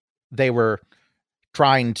they were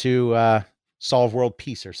trying to solve world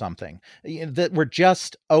peace or something, that were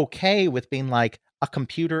just okay with being like, a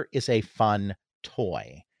computer is a fun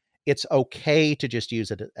toy. It's okay to just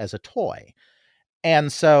use it as a toy.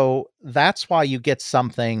 And so that's why you get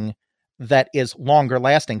something that is longer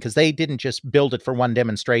lasting, because they didn't just build it for one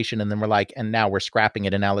demonstration and then we're like, and now we're scrapping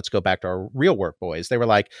it and now let's go back to our real work, boys. They were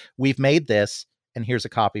like, we've made this, and here's a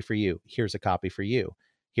copy for you. Here's a copy for you.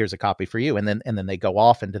 Here's a copy for you. And then they go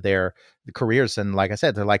off into their careers. And like I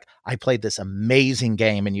said, they're like, I played this amazing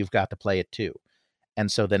game and you've got to play it too. And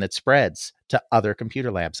so then it spreads to other computer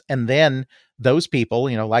labs. And then those people,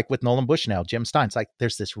 like with Nolan Bushnell, Jim Stein's like,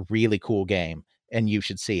 there's this really cool game and you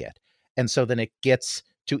should see it. And so then it gets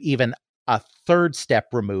to even a third step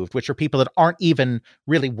removed, which are people that aren't even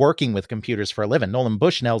really working with computers for a living. Nolan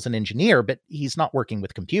Bushnell's an engineer, but he's not working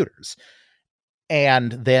with computers.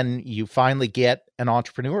 And then you finally get an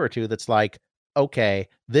entrepreneur or two that's like, okay,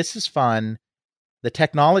 this is fun. The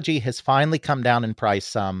technology has finally come down in price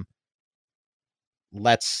some.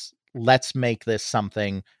 Let's make this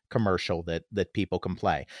something commercial that people can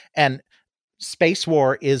play. And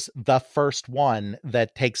Spacewar is the first one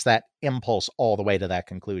that takes that impulse all the way to that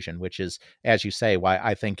conclusion, which is, as you say, why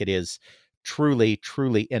I think it is truly,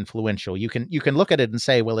 truly influential. You can look at it and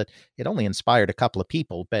say, well, it only inspired a couple of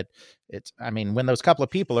people, but when those couple of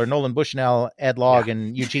people are Nolan Bushnell, Ed Logg,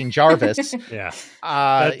 and Eugene Jarvis. Yeah.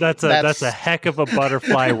 That's a heck of a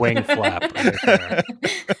butterfly wing flap right there.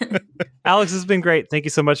 Alex, has been great. Thank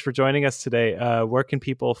you so much for joining us today. Where can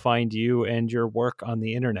people find you and your work on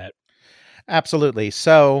the internet? Absolutely.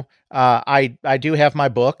 So I do have my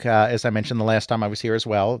book, as I mentioned the last time I was here as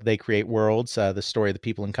well. They Create Worlds, the story of the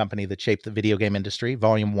people and company that shaped the video game industry,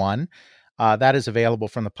 Volume 1. That is available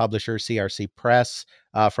from the publisher CRC Press,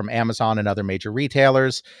 from Amazon and other major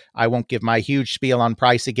retailers. I won't give my huge spiel on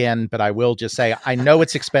price again, but I will just say, I know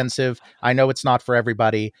it's expensive. I know it's not for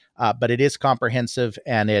everybody, but it is comprehensive,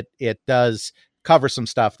 and it does cover some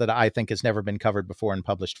stuff that I think has never been covered before in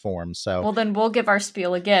published form. So, well, then we'll give our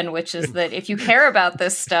spiel again, which is that if you care about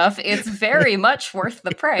this stuff, it's very much worth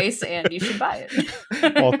the price and you should buy it.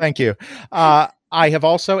 Well, thank you. I have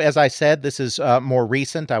also, as I said, this is more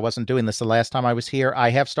recent. I wasn't doing this the last time I was here. I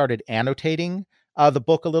have started annotating the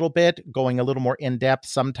book a little bit, going a little more in depth.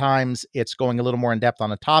 Sometimes it's going a little more in depth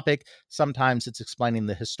on a topic. Sometimes it's explaining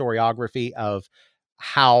the historiography of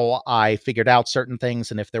how I figured out certain things,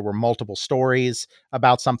 and if there were multiple stories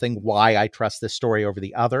about something, why I trust this story over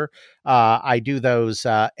the other. I do those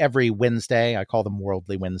every Wednesday. I call them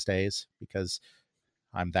Worldly Wednesdays because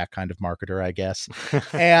I'm that kind of marketer, I guess.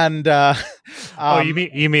 And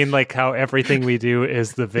you mean like how everything we do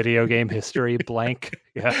is the video game history blank?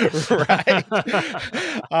 Yeah, right.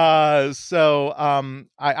 So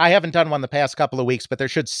I haven't done one the past couple of weeks, but there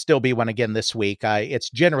should still be one again this week. It's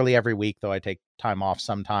generally every week, though I take time off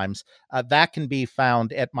sometimes. That can be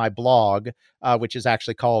found at my blog, which is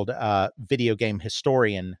actually called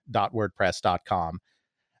videogamehistorian.wordpress.com.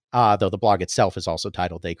 Though the blog itself is also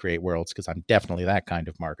titled They Create Worlds, because I'm definitely that kind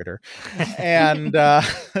of marketer. And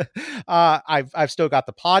I've still got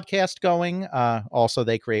the podcast going. Also,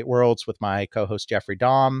 They Create Worlds with my co-host Jeffrey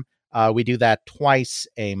Dahm. We do that twice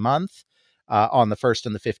a month on the 1st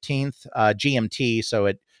and the 15th GMT.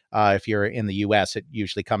 So if you're in the US, it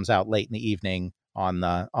usually comes out late in the evening on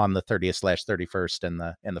the 30th/31st and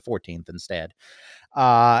the 14th instead.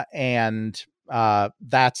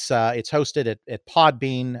 That's it's hosted at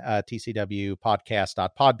Podbean,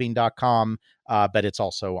 tcwpodcast.podbean.com, but it's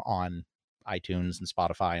also on iTunes and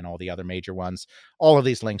Spotify and all the other major ones. All of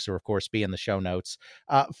these links will, of course, be in the show notes.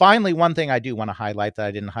 Finally, one thing I do want to highlight that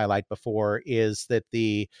I didn't highlight before is that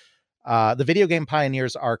the Video Game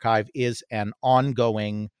Pioneers Archive is an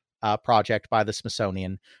ongoing project by the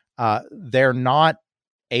Smithsonian. They're not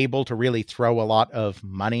able to really throw a lot of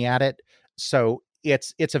money at it, so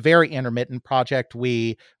it's a very intermittent project.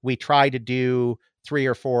 We try to do 3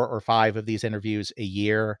 or 4 or 5 of these interviews a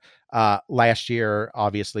year. Last year,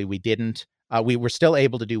 obviously, we didn't. We were still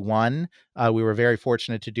able to do one. We were very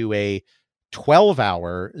fortunate to do a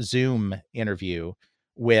 12-hour Zoom interview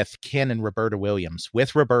with Ken and Roberta Williams.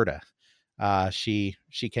 With Roberta, she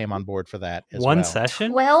came on board for that as well. One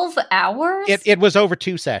session? 12 hours? It was over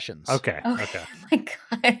 2 sessions. Okay. Oh my God.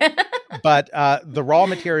 But the raw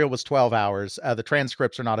material was 12 hours. The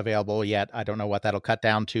transcripts are not available yet. I don't know what that'll cut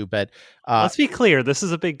down to, but let's be clear. This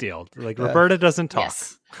is a big deal. Like, Roberta doesn't talk.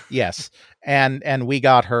 Yes. Yes. And we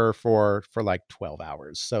got her for like 12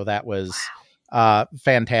 hours. So that was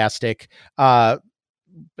fantastic.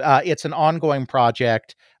 It's an ongoing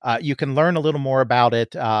project. You can learn a little more about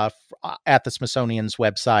it at the Smithsonian's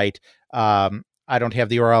website. I don't have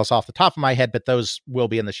the URLs off the top of my head, but those will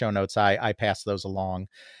be in the show notes. I pass those along.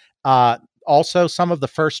 Also, some of the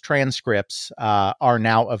first transcripts are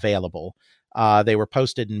now available. They were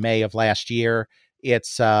posted in May of last year.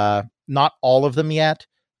 It's not all of them yet,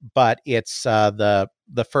 but it's the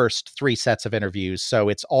first 3 sets of interviews. So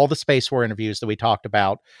it's all the Space War interviews that we talked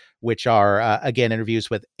about, which are, again, interviews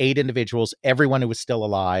with 8 individuals, everyone who was still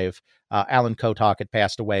alive. Alan Kotok had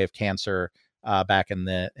passed away of cancer back in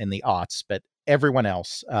the aughts, but everyone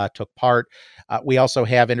else took part. We also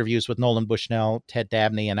have interviews with Nolan Bushnell, Ted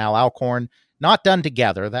Dabney, and Al Alcorn. Not done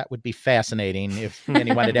together. That would be fascinating if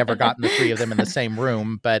anyone had ever gotten the 3 of them in the same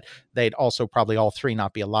room, but they'd also probably all 3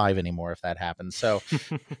 not be alive anymore if that happens. So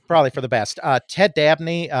probably for the best. Ted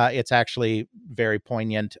Dabney, it's actually very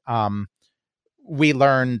poignant. We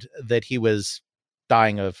learned that he was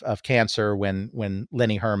dying of cancer when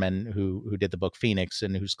Lenny Herman, who did the book Phoenix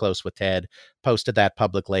and who's close with Ted, posted that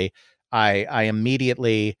publicly. I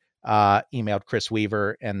immediately emailed Chris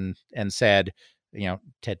Weaver and said,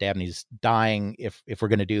 Ted Dabney's dying. If we're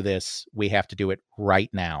going to do this, we have to do it right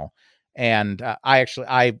now. And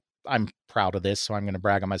I'm proud of this, so I'm going to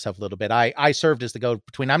brag on myself a little bit. I served as the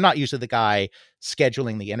go-between. I'm not usually the guy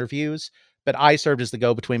scheduling the interviews, but I served as the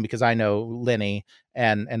go-between because I know Lenny,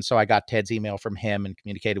 and so I got Ted's email from him and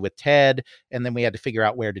communicated with Ted, and then we had to figure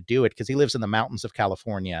out where to do it because he lives in the mountains of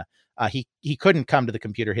California. He couldn't come to the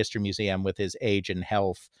Computer History Museum with his age and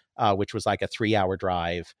health, which was like a 3-hour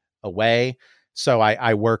drive away. So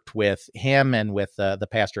I worked with him and with the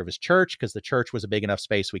pastor of his church because the church was a big enough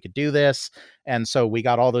space we could do this. And so we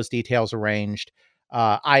got all those details arranged.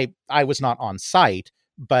 I was not on site,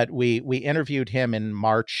 but we interviewed him in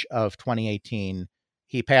March of 2018.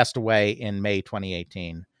 He passed away in May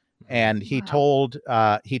 2018. And he told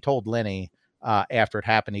Lenny after it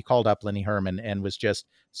happened, he called up Lenny Herman and was just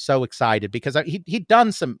so excited because he'd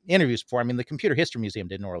done some interviews before. I mean, the Computer History Museum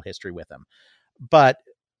did an oral history with him, but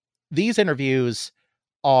these interviews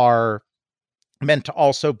are meant to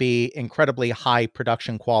also be incredibly high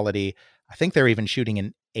production quality. I think they're even shooting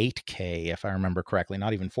in 8K, if I remember correctly,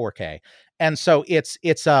 not even 4K. And so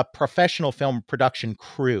it's a professional film production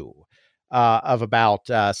crew of about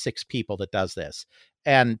 6 people that does this.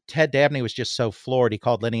 And Ted Dabney was just so floored. He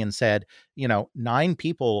called Lenny and said, 9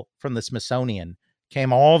 people from the Smithsonian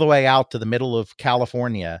came all the way out to the middle of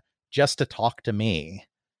California just to talk to me.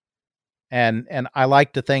 And I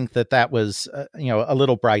like to think that was, a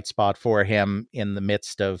little bright spot for him in the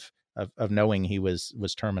midst of knowing he was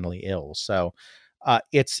terminally ill. So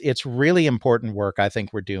it's really important work I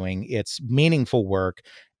think we're doing. It's meaningful work.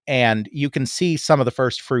 And you can see some of the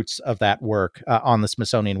first fruits of that work on the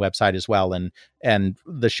Smithsonian website as well. And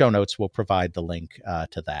the show notes will provide the link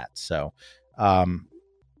to that. So,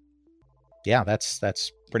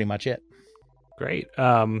 that's pretty much it. Great.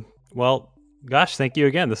 Well, gosh, thank you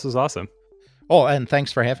again. This was awesome. Oh, and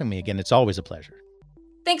thanks for having me again. It's always a pleasure.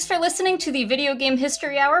 Thanks for listening to the Video Game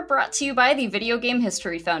History Hour, brought to you by the Video Game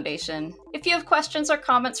History Foundation. If you have questions or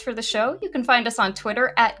comments for the show, you can find us on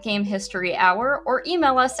Twitter @GameHistoryHour or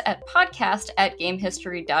email us at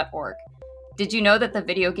podcast@gamehistory.org. Did you know that the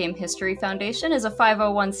Video Game History Foundation is a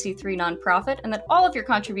 501c3 nonprofit and that all of your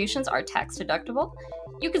contributions are tax deductible?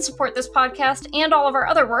 You can support this podcast and all of our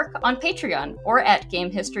other work on Patreon or at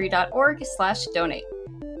gamehistory.org/donate.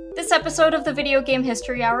 This episode of the Video Game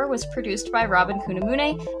History Hour was produced by Robin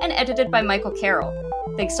Kunimune and edited by Michael Carroll.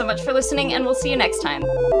 Thanks so much for listening, and we'll see you next time.